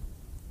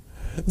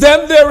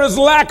 then there is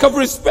lack of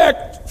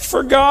respect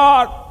for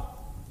God.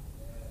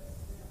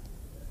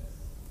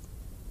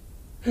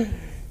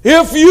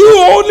 If you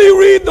only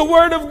read the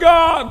word of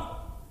God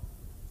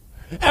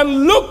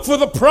and look for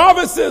the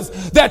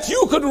promises that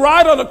you could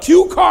write on a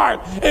cue card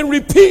and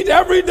repeat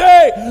every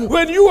day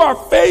when you are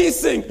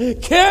facing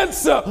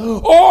cancer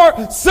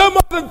or some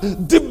other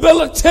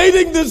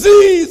debilitating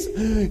disease,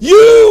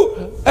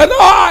 you and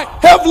I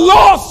have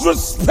lost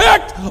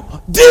respect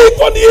deep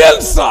on the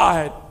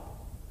inside.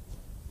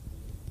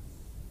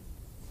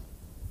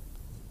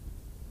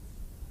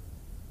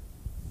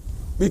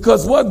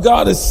 Because what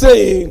God is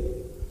saying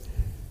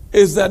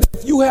is that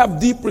if you have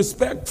deep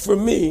respect for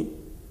me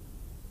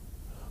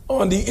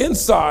on the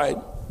inside,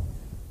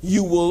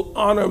 you will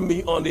honor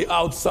me on the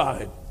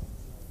outside.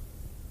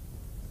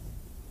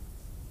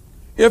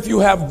 If you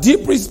have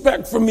deep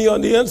respect for me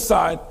on the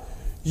inside,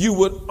 you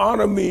would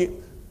honor me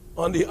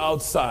on the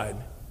outside.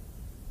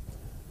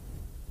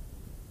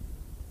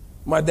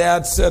 My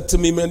dad said to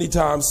me many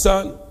times,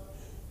 son,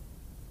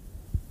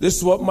 this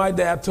is what my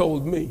dad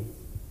told me.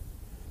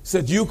 He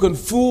said, you can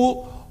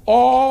fool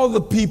all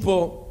the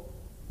people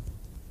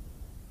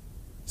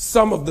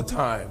some of the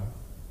time,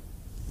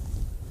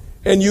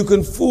 and you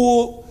can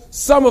fool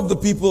some of the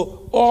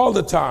people all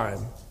the time.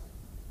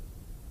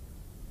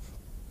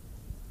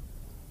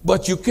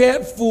 But you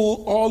can't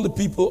fool all the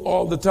people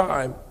all the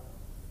time,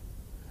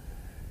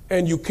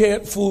 and you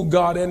can't fool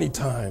God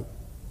anytime.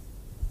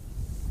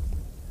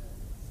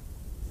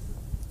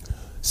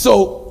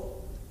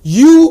 So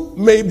you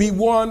may be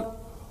one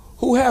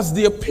who has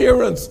the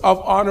appearance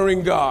of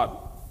honoring God.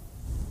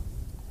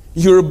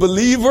 You're a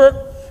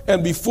believer,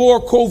 and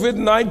before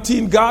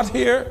COVID-19 got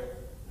here,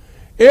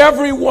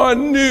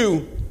 everyone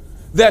knew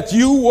that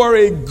you were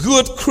a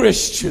good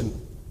Christian.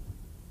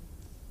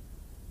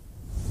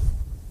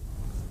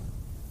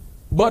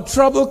 But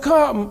trouble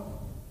come.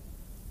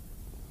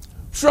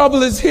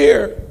 Trouble is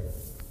here.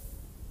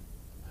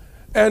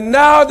 And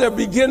now they're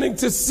beginning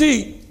to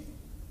see.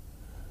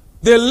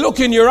 They look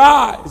in your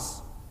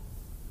eyes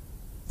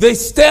They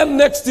stand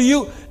next to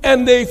you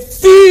and they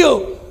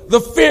feel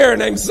the fear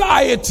and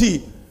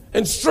anxiety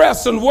and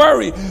stress and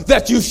worry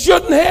that you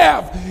shouldn't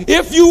have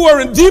if you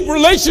were in deep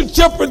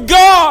relationship with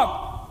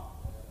God.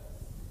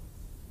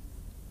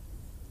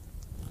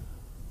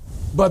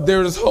 But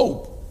there is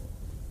hope.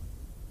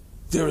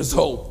 There is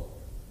hope.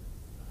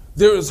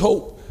 There is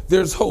hope.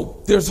 There's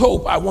hope. There's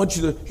hope. I want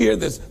you to hear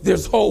this.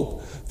 There's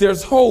hope.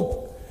 There's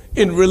hope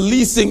in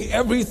releasing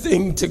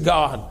everything to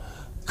God.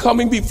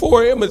 Coming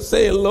before him and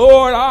saying,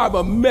 Lord, I'm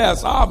a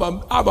mess. I'm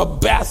a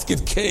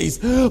basket case,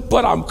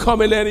 but I'm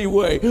coming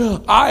anyway.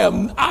 I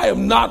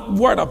am not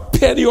worth a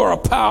penny or a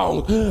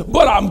pound,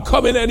 but I'm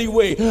coming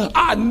anyway.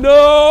 I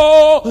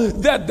know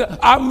that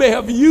I may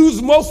have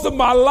used most of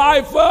my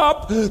life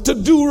up to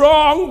do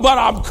wrong, but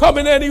I'm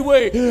coming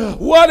anyway.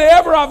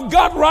 Whatever I've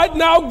got right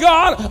now,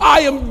 God,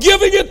 I am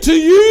giving it to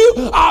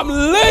you. I'm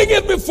laying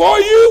it before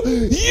you.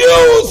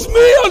 Use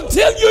me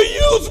until you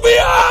use me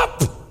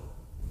up.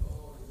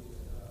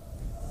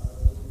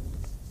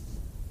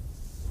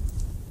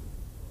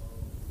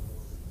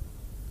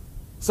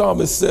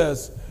 Psalmist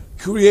says,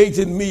 create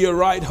in me a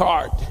right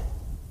heart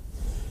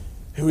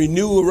and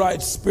renew a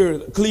right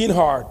spirit, a clean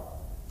heart.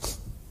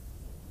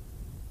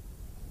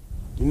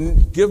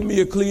 Give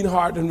me a clean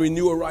heart and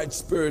renew a right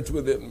spirit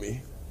within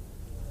me.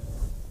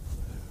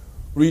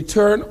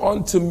 Return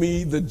unto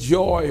me the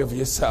joy of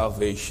your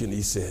salvation,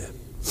 he said.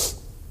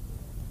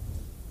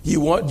 You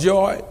want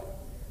joy?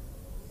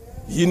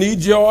 You need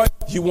joy?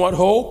 You want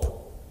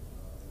hope?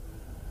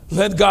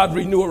 Let God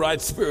renew a right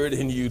spirit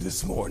in you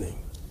this morning.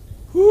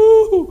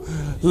 Woo.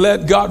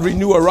 Let God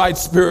renew a right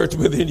spirit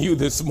within you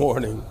this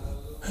morning.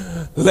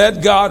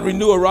 Let God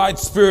renew a right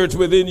spirit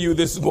within you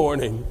this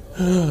morning.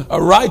 A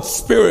right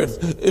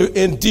spirit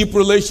in deep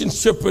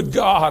relationship with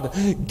God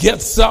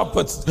gets up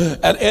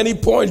at any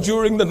point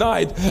during the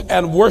night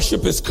and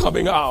worship is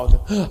coming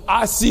out.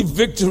 I see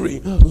victory.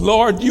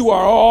 Lord, you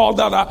are all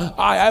that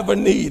I ever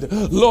need.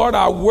 Lord,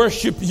 I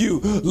worship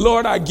you.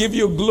 Lord, I give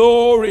you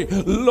glory.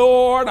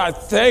 Lord, I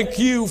thank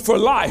you for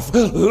life.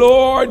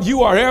 Lord,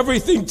 you are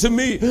everything to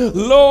me.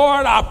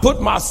 Lord, I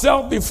put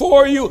myself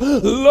before you.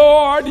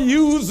 Lord,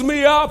 use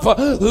me up.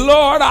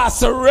 Lord, I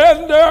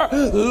surrender.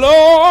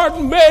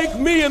 Lord, make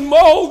me and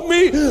mold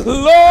me.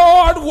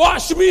 Lord,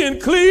 wash me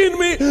and clean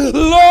me.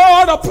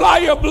 Lord, apply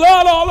your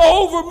blood all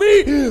over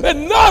me.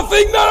 And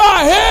nothing that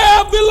I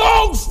have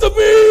belongs to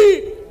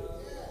me.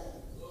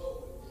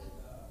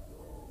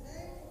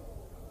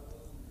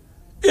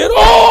 It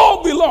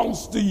all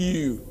belongs to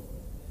you.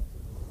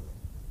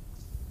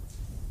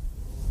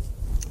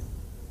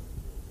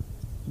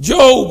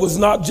 Job was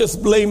not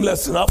just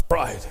blameless and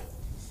upright.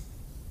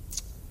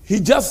 He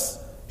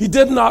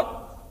did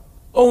not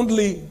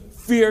only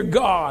fear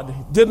God,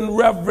 he didn't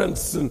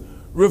reverence and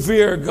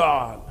revere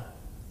God.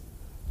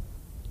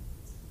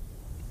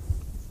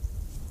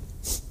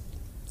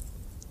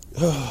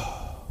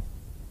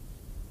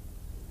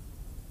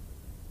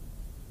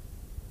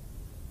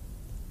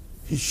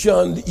 He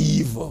shunned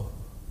evil.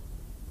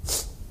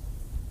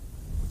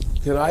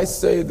 Can I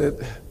say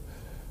that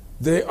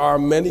there are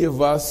many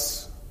of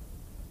us,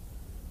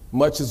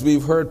 much as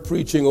we've heard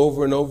preaching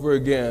over and over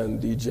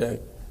again, DJ,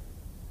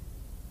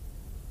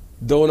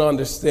 don't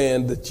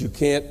understand that you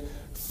can't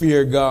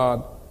fear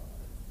God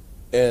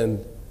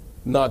and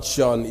not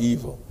shun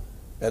evil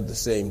at the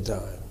same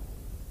time.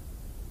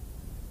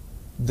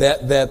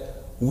 That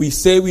we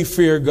say we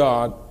fear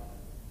God,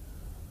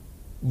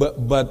 but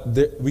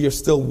we are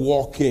still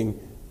walking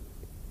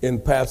in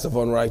paths of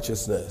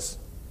unrighteousness.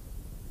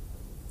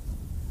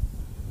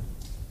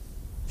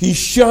 He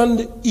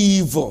shunned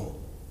evil.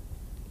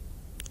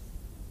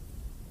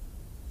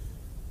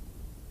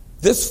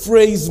 This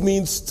phrase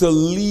means to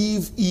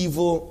leave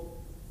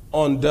evil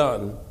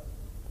undone.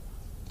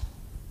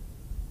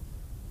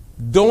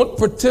 Don't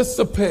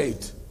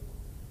participate.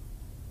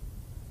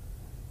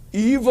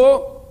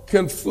 Evil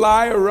can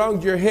fly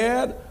around your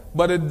head,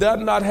 but it does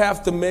not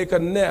have to make a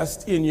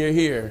nest in your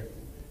ear.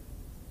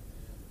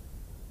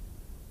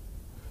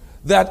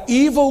 That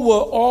evil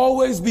will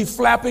always be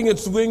flapping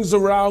its wings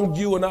around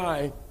you and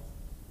I,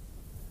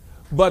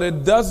 but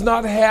it does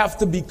not have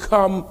to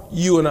become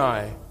you and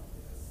I.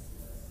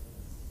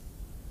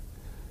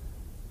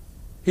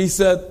 He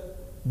said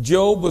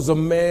Job was a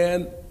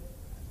man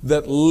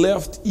that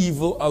left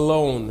evil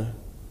alone.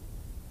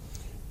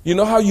 You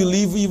know how you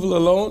leave evil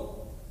alone?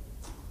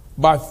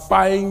 By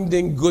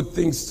finding good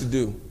things to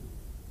do.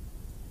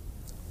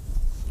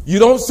 You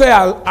don't say,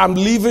 I'm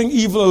leaving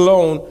evil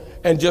alone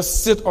and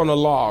just sit on a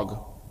log.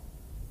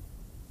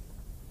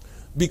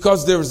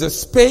 Because there's a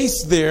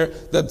space there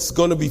that's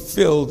going to be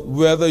filled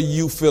whether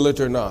you fill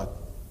it or not.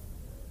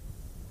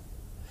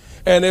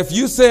 And if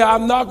you say,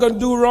 I'm not going to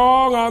do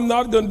wrong, I'm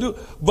not going to do,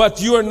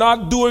 but you're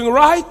not doing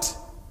right,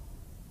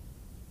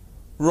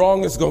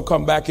 wrong is going to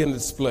come back in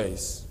its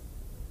place.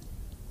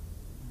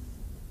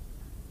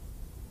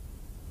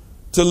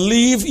 To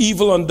leave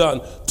evil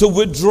undone, to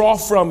withdraw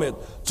from it,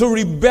 to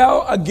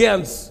rebel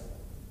against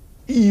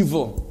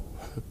evil.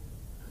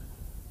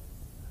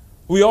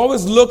 We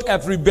always look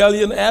at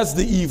rebellion as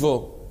the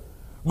evil,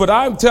 But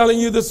I'm telling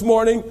you this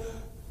morning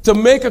to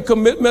make a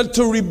commitment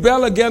to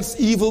rebel against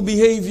evil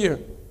behavior.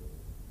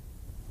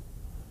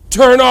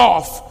 Turn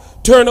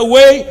off, turn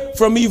away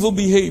from evil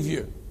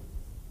behavior.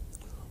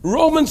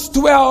 Romans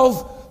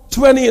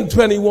 12:20 and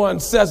 21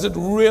 says it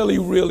really,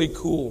 really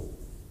cool.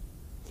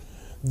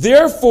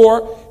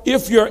 Therefore,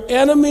 if your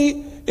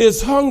enemy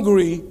is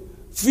hungry,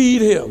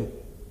 feed him.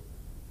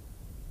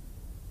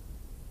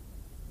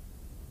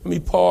 Let me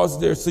pause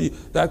there so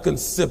that can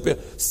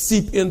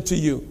seep into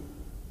you.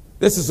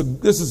 This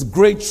is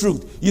great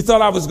truth. You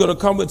thought I was going to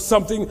come with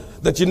something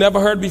that you never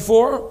heard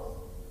before?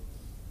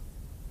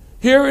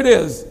 Here it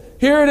is.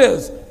 Here it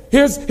is.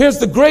 Here's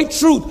the great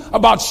truth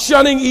about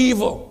shunning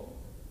evil.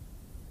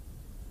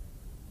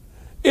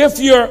 If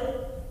your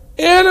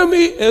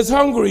enemy is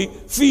hungry,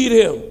 feed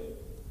him.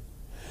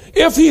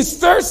 If he's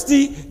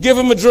thirsty, give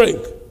him a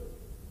drink.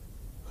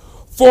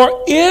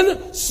 For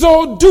in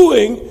so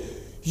doing,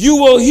 you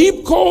will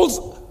heap coals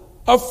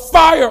of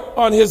fire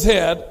on his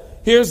head.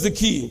 Here's the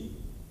key.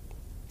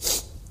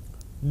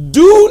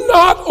 Do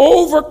not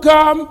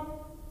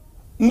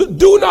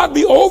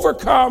be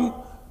overcome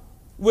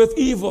with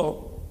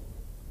evil,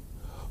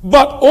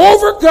 but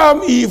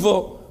overcome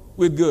evil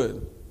with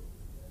good.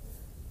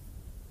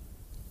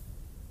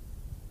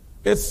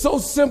 It's so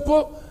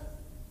simple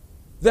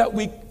that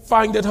we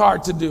find it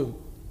hard to do.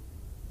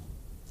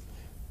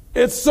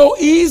 It's so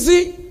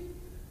easy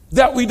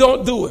that we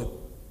don't do it.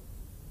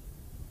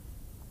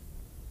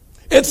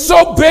 It's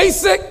so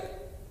basic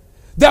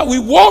that we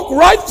walk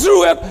right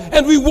through it,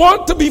 and we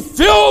want to be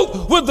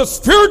filled with the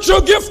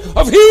spiritual gift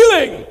of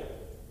healing.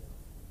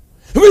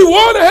 We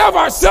want to have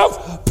ourselves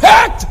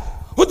packed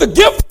with the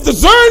gift of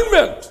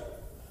discernment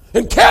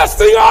and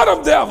casting out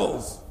of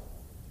devils.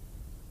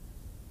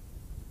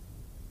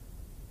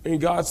 And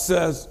God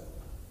says,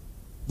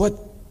 but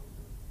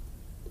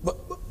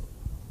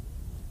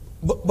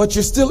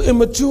you're still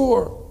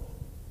immature.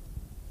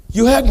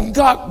 You haven't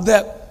got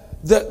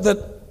that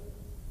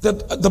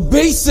the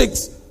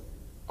basics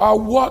are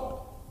what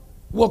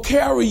will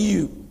carry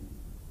you.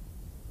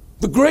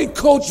 The great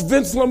coach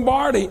Vince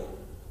Lombardi,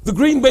 the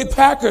Green Bay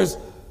Packers,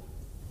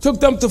 took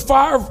them to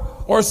 5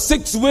 or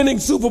 6 winning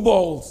Super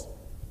Bowls.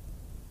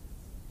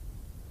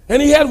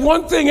 And he had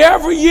one thing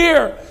every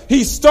year.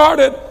 He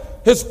started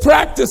his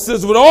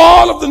practices with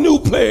all of the new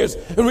players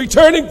and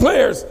returning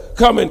players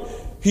coming.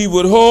 He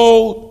would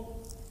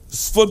hold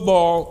his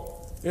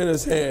football in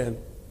his hand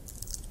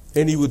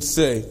and he would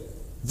say,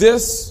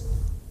 "This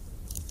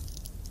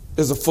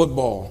is a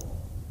football.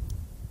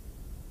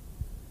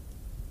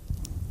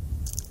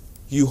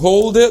 You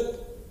hold it,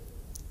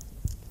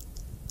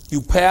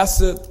 you pass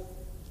it,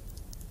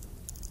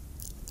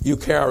 you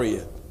carry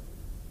it."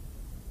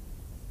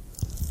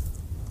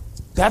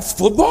 That's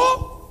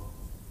football?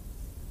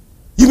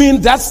 You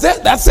mean that's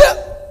it? That's it?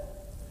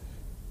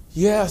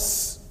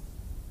 Yes.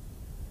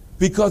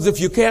 Because if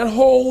you can't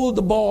hold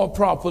the ball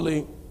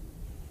properly,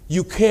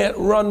 you can't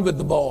run with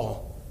the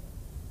ball.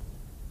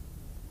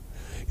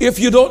 If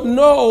you don't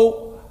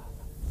know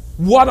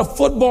what a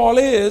football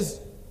is,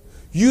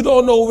 you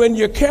don't know when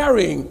you're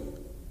carrying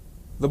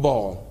the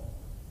ball.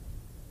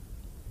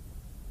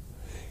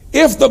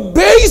 If the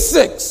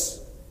basics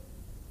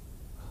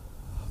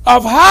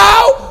of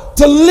how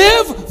to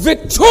live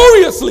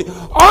victoriously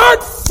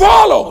aren't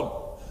followed,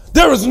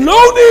 there is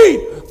no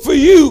need for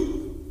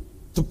you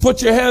to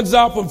put your hands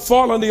up and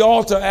fall on the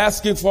altar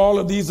asking for all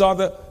of these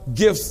other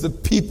gifts that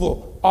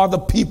other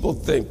people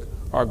think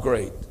are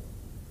great.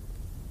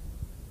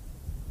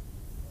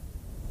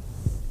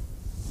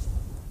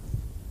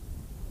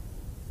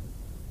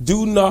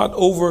 Do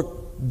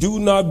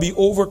not be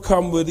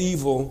overcome with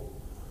evil,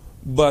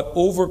 but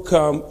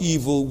overcome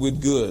evil with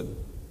good.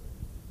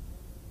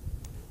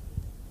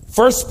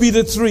 1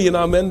 Peter 3, and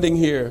I'm ending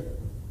here,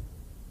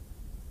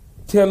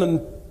 10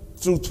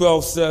 through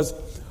 12 says,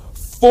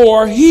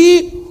 "For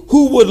he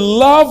who would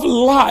love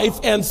life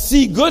and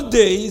see good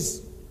days,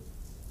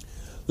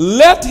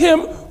 let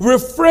him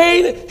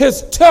refrain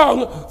his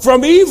tongue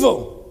from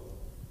evil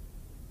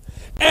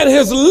and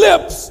his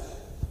lips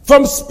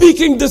from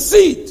speaking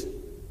deceit.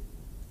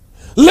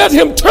 Let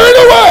him turn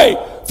away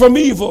from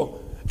evil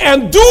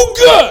and do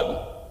good.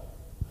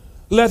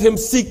 Let him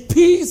seek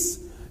peace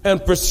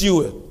and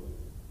pursue it.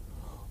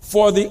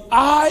 For the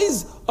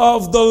eyes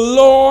of the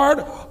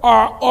Lord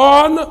are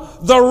on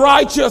the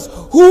righteous."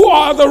 Who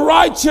are the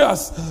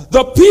righteous?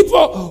 The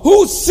people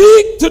who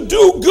seek to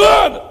do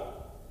good,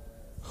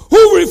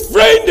 who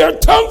refrain their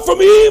tongue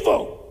from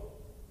evil,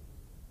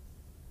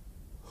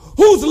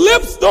 whose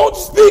lips don't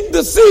speak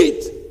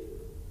deceit.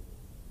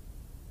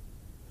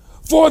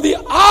 For the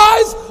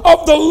eyes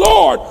of the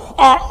Lord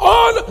are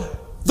on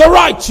the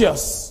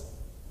righteous.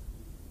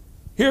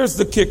 Here's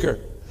the kicker.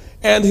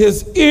 And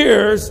his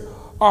ears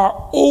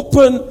are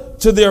open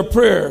to their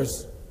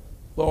prayers.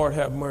 Lord,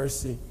 have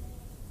mercy.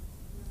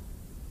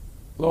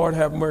 Lord,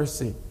 have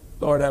mercy.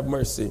 Lord, have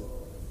mercy.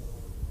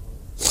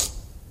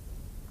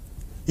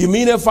 You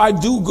mean if I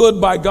do good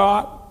by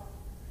God,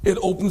 it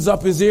opens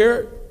up his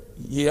ear?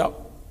 Yep.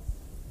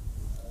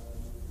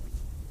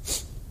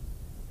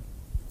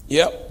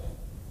 Yep.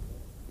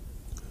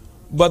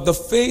 But the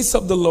face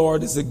of the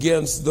Lord is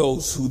against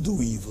those who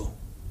do evil.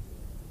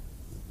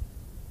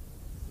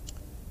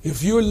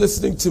 If you're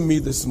listening to me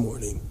this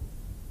morning,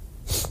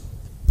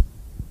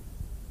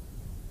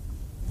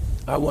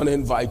 I want to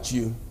invite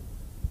you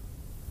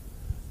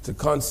to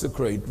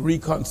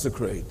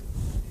reconsecrate.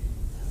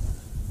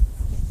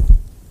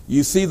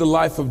 You see the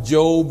life of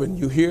Job and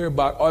you hear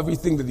about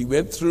everything that he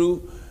went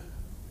through,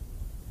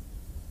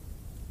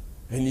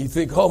 and you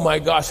think, oh my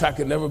gosh, I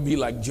could never be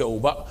like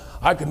Job.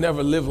 I could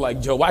never live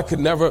like Job. I could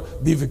never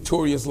be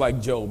victorious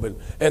like Job.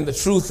 And the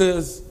truth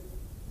is,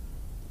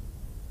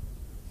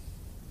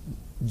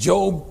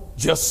 Job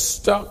just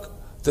stuck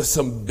to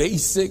some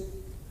basic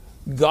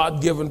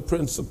God-given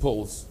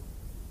principles.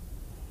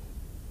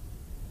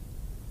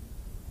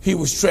 He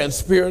was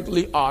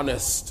transparently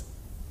honest.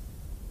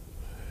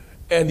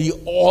 And he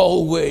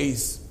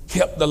always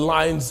kept the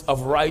lines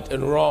of right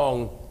and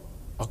wrong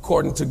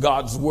according to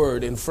God's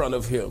word in front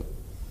of him.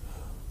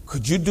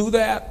 Could you do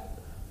that?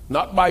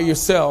 Not by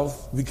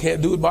yourself. We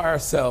can't do it by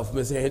ourselves,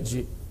 Miss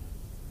Angie.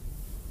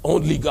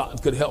 Only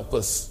God could help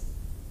us.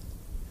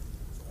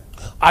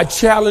 I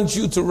challenge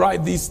you to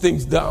write these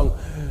things down.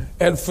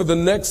 And for the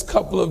next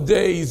couple of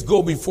days,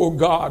 go before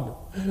God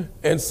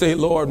and say,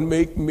 Lord,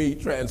 make me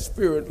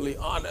transparently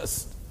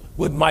honest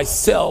with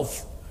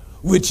myself,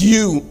 with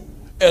you,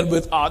 and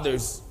with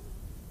others.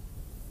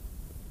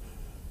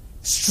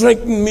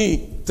 Strengthen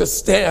me to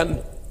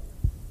stand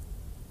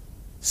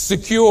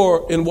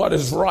secure in what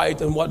is right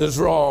and what is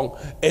wrong,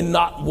 and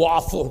not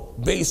waffle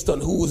based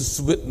on who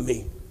is with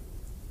me.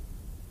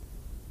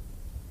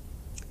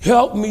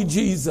 Help me,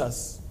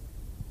 Jesus,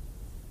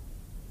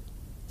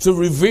 to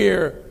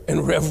revere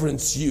and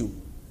reverence you,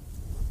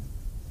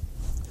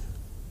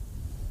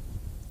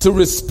 to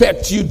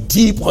respect you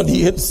deep on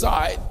the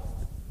inside,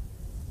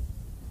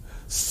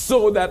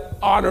 so that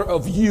honor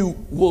of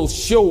you will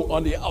show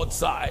on the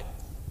outside.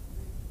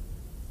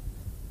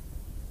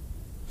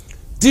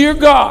 Dear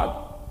God,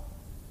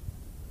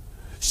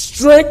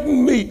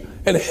 strengthen me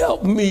and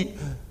help me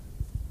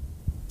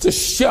to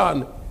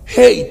shun,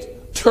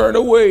 hate, turn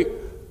away,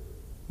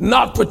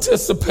 not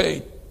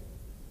participate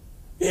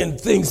in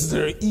things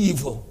that are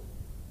evil.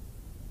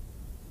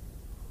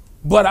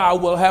 But I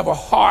will have a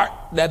heart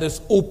that is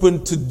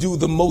open to do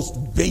the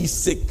most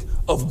basic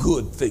of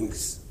good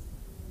things.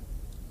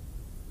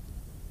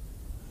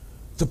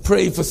 To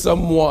pray for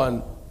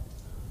someone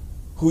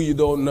who you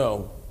don't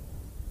know.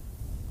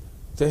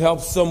 To help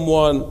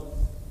someone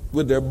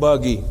with their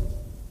buggy.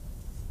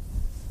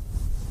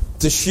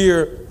 To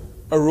share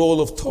a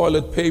roll of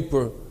toilet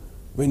paper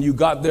when you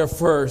got there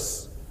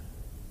first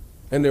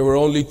and there were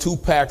only 2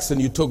 packs and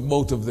you took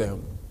both of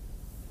them.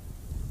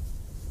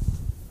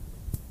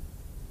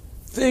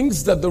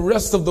 Things that the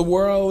rest of the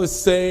world is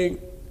saying,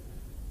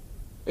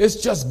 it's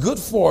just good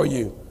for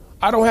you.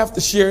 I don't have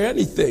to share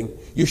anything.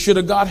 You should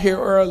have got here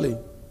early.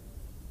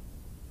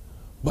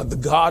 But the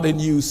God in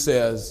you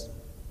says,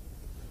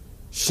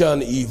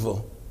 shun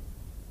evil.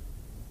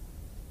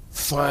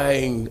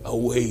 Find a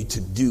way to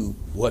do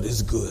what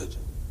is good.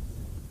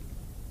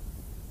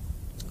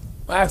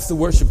 I asked the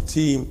worship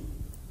team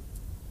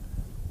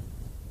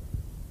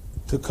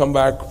to come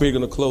back. We're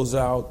going to close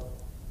out.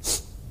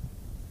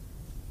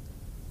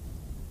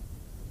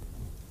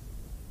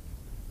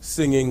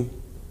 Singing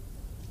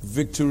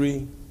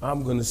Victory.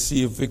 I'm going to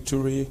see a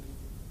victory.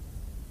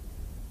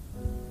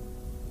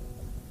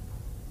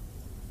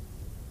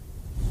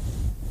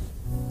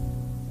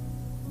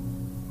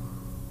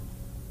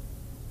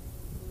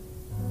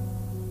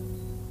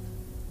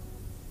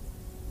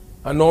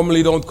 I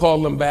normally don't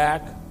call them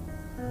back,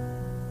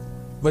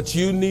 but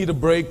you need a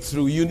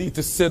breakthrough. You need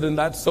to sit in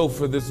that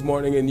sofa this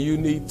morning and you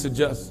need to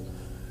just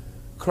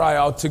cry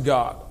out to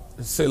God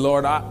and say,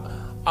 Lord,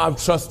 I'm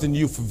trusting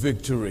you for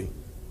victory.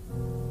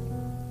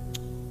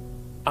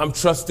 I'm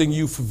trusting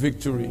you for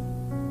victory.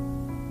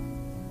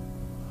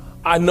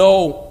 I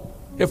know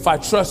if I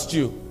trust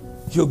you,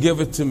 you'll give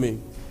it to me.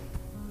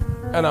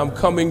 And I'm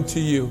coming to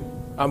you.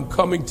 I'm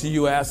coming to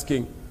you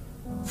asking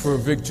for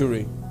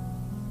victory.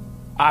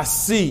 I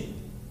see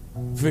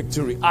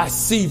victory. I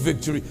see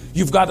victory.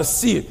 You've got to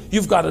see it.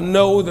 You've got to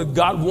know that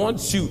God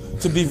wants you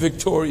to be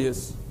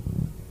victorious.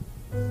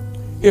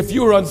 If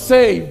you're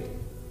unsaved,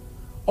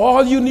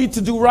 all you need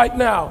to do right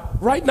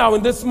now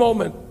in this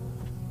moment,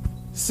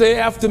 say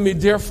after me,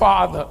 dear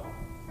Father,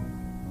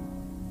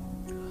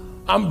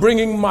 I'm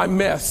bringing my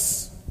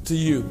mess to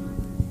you.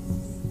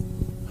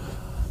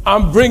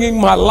 I'm bringing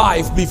my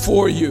life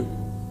before you.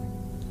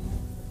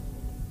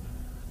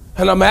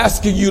 And I'm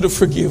asking you to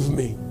forgive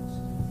me.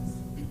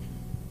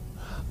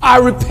 I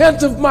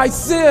repent of my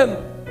sin.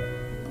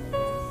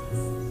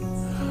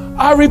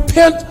 I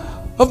repent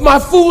of my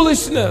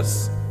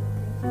foolishness.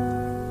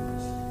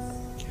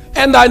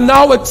 And I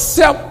now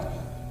accept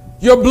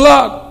your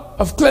blood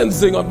of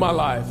cleansing on my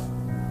life.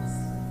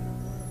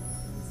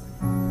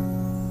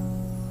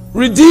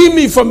 Redeem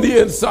me from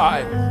the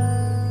inside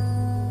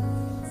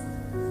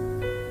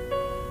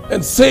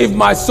and save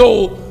my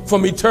soul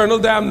from eternal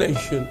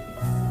damnation.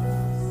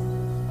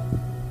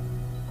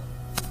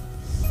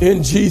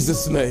 In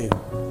Jesus' name.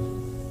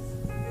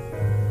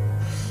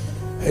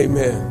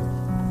 Amen.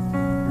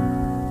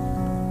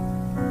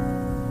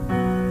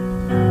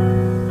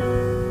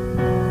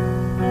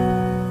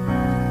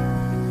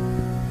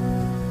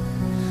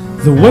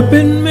 The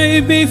weapon may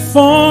be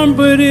formed,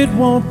 but it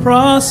won't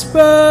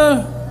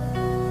prosper.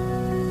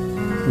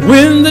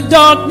 When the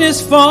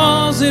darkness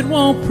falls, it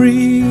won't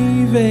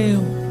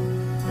prevail.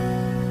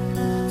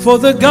 For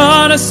the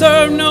God I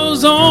serve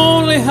knows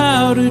only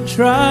how to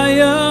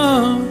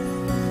triumph.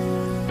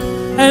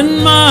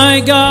 And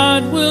my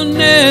God will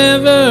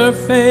never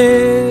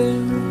fail.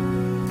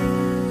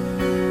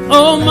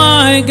 Oh,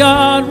 my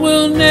God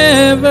will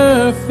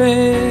never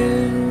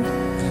fail.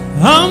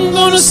 I'm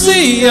gonna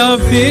see a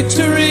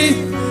victory.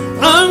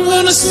 I'm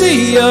gonna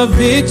see a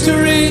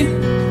victory.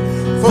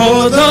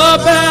 For the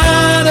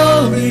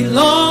battle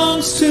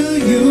belongs to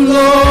you,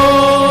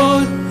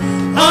 Lord.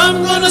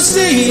 I'm gonna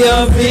see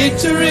a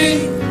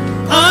victory.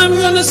 I'm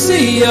gonna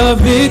see a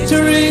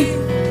victory.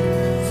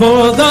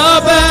 For the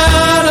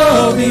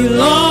battle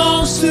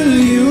belongs to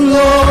you,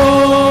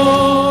 Lord.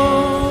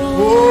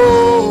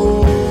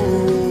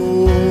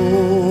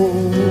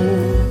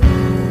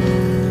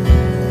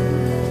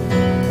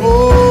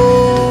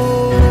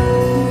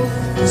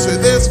 So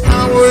there's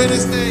power in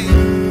his name.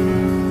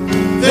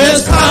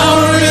 There's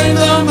power in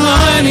the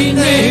mighty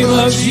name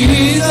of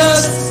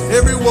Jesus.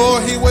 Every war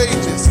he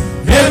wages,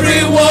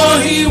 Every war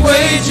he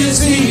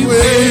wages, he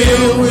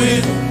will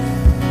win.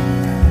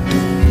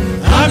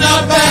 I'm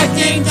not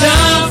backing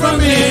down from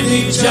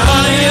any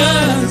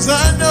giant. 'cause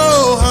I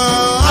know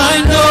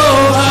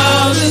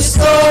how the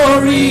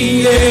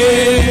story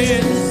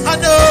ends. I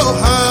know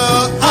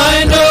how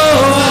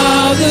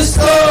the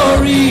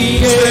story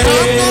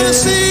ends.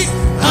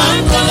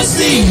 I'm gonna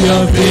see a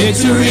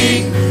victory.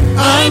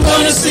 I'm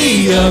gonna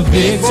see a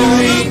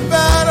victory.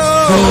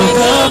 For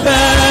the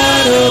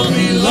battle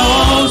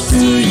belongs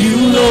to you,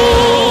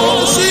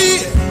 Lord.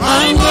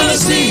 I'm gonna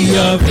see a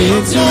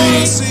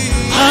victory.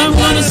 I'm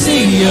gonna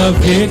see a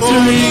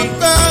victory.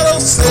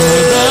 For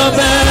the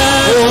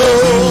battle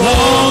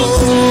belongs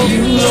to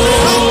you,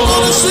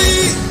 Lord.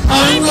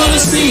 I'm gonna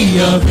see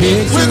a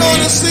victory.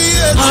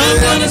 I'm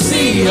gonna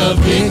see a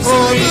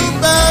victory.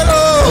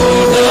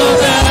 For the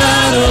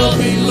battle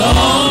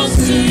belongs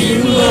to you,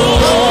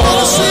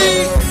 Lord.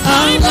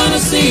 I'm gonna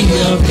see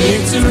a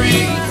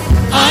victory.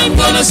 I'm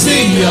gonna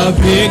see a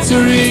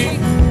victory.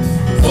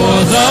 For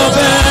the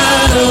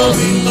battle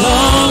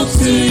belongs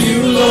to you,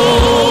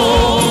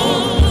 Lord.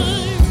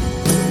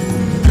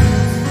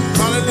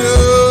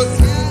 Hallelujah.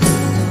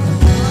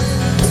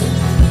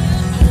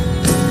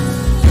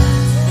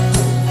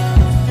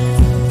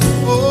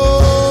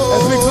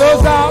 As we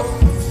close out,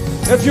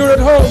 if you're at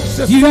home, just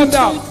stand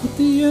out. What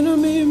the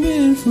enemy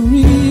meant for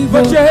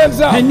evil, Put your hands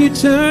up. and you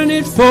turn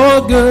it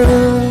for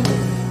good.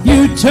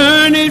 You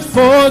turn it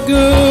for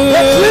good.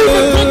 Let's leave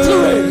with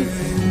victory.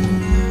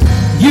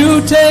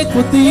 You take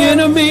what the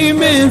enemy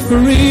meant for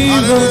evil,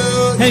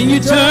 Hallelujah. and you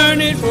turn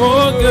it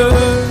for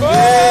good.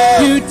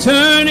 Oh. You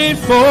turn it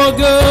for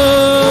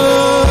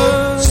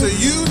good. So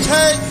you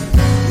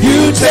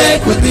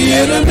take what the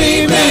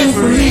enemy meant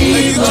for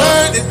evil,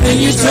 and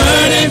you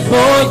turn it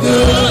for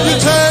good. You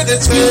turn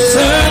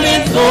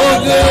it for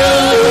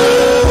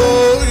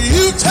good.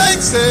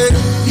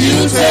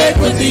 You take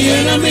what the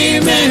enemy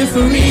meant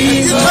for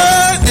evil,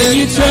 and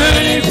you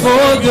turn it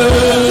for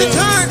good. You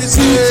turn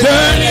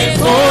it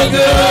for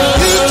good.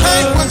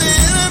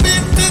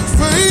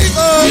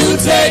 You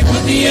take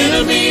what the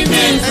enemy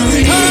meant for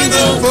evil, and you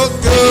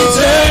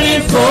turn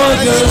it for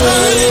good.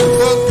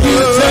 You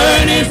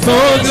turn it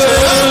for good.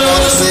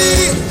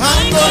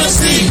 I'm gonna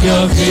see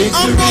your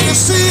victory.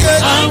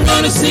 I'm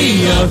gonna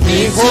see your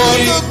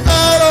victory.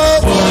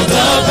 For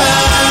the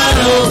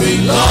battle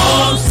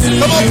belongs to you,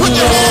 Lord.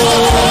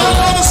 I'm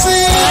gonna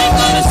see your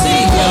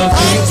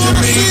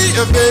victory.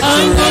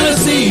 I'm gonna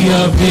see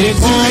your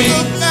victory.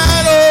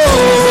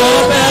 For the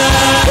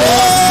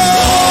battle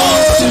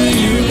belongs to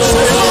you,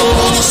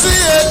 Lord.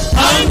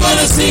 I'm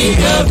gonna see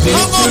your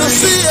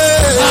victory.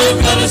 I'm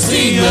gonna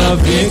see your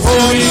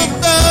victory.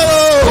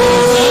 For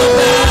the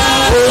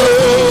battle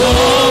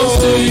belongs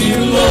to you,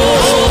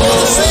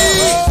 Lord.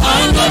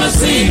 I'm gonna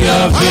see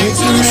your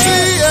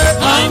victory.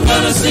 I'm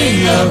gonna see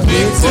your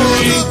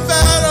victory.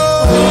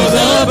 For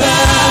the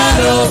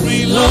battle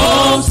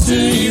belongs to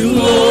you,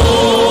 Lord.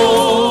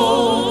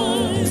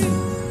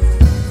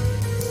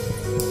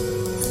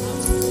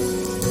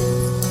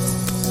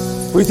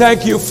 We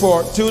thank you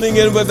for tuning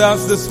in with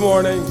us this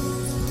morning.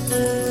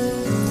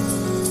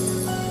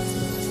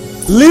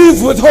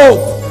 Leave with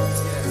hope.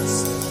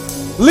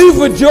 Leave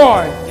with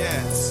joy.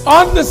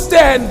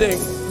 Understanding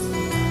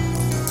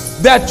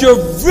that your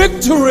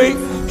victory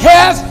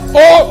has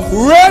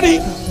already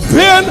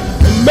been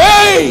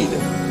made.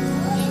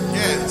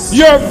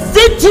 Your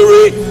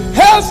victory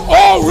has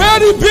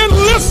already been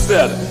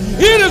listed.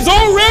 It is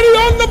already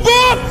on the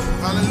book.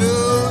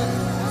 Hallelujah.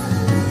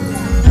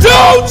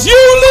 Don't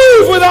you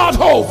leave without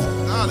hope.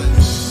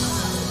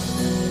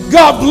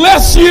 God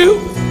bless you.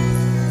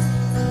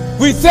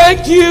 We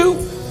thank you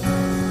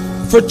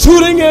for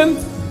tuning in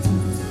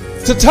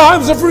to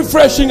times of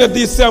refreshing at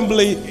the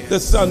assembly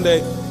this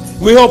Sunday.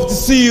 We hope to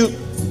see you.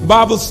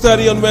 Bible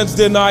study on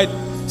Wednesday night,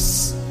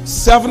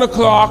 7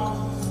 o'clock.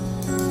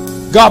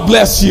 God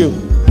bless you.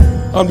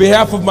 On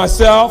behalf of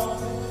myself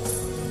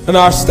and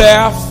our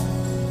staff,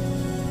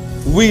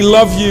 we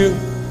love you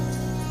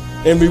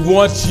and we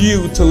want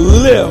you to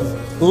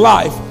live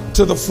life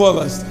to the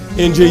fullest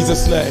in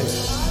Jesus'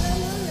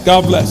 name.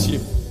 God bless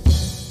you.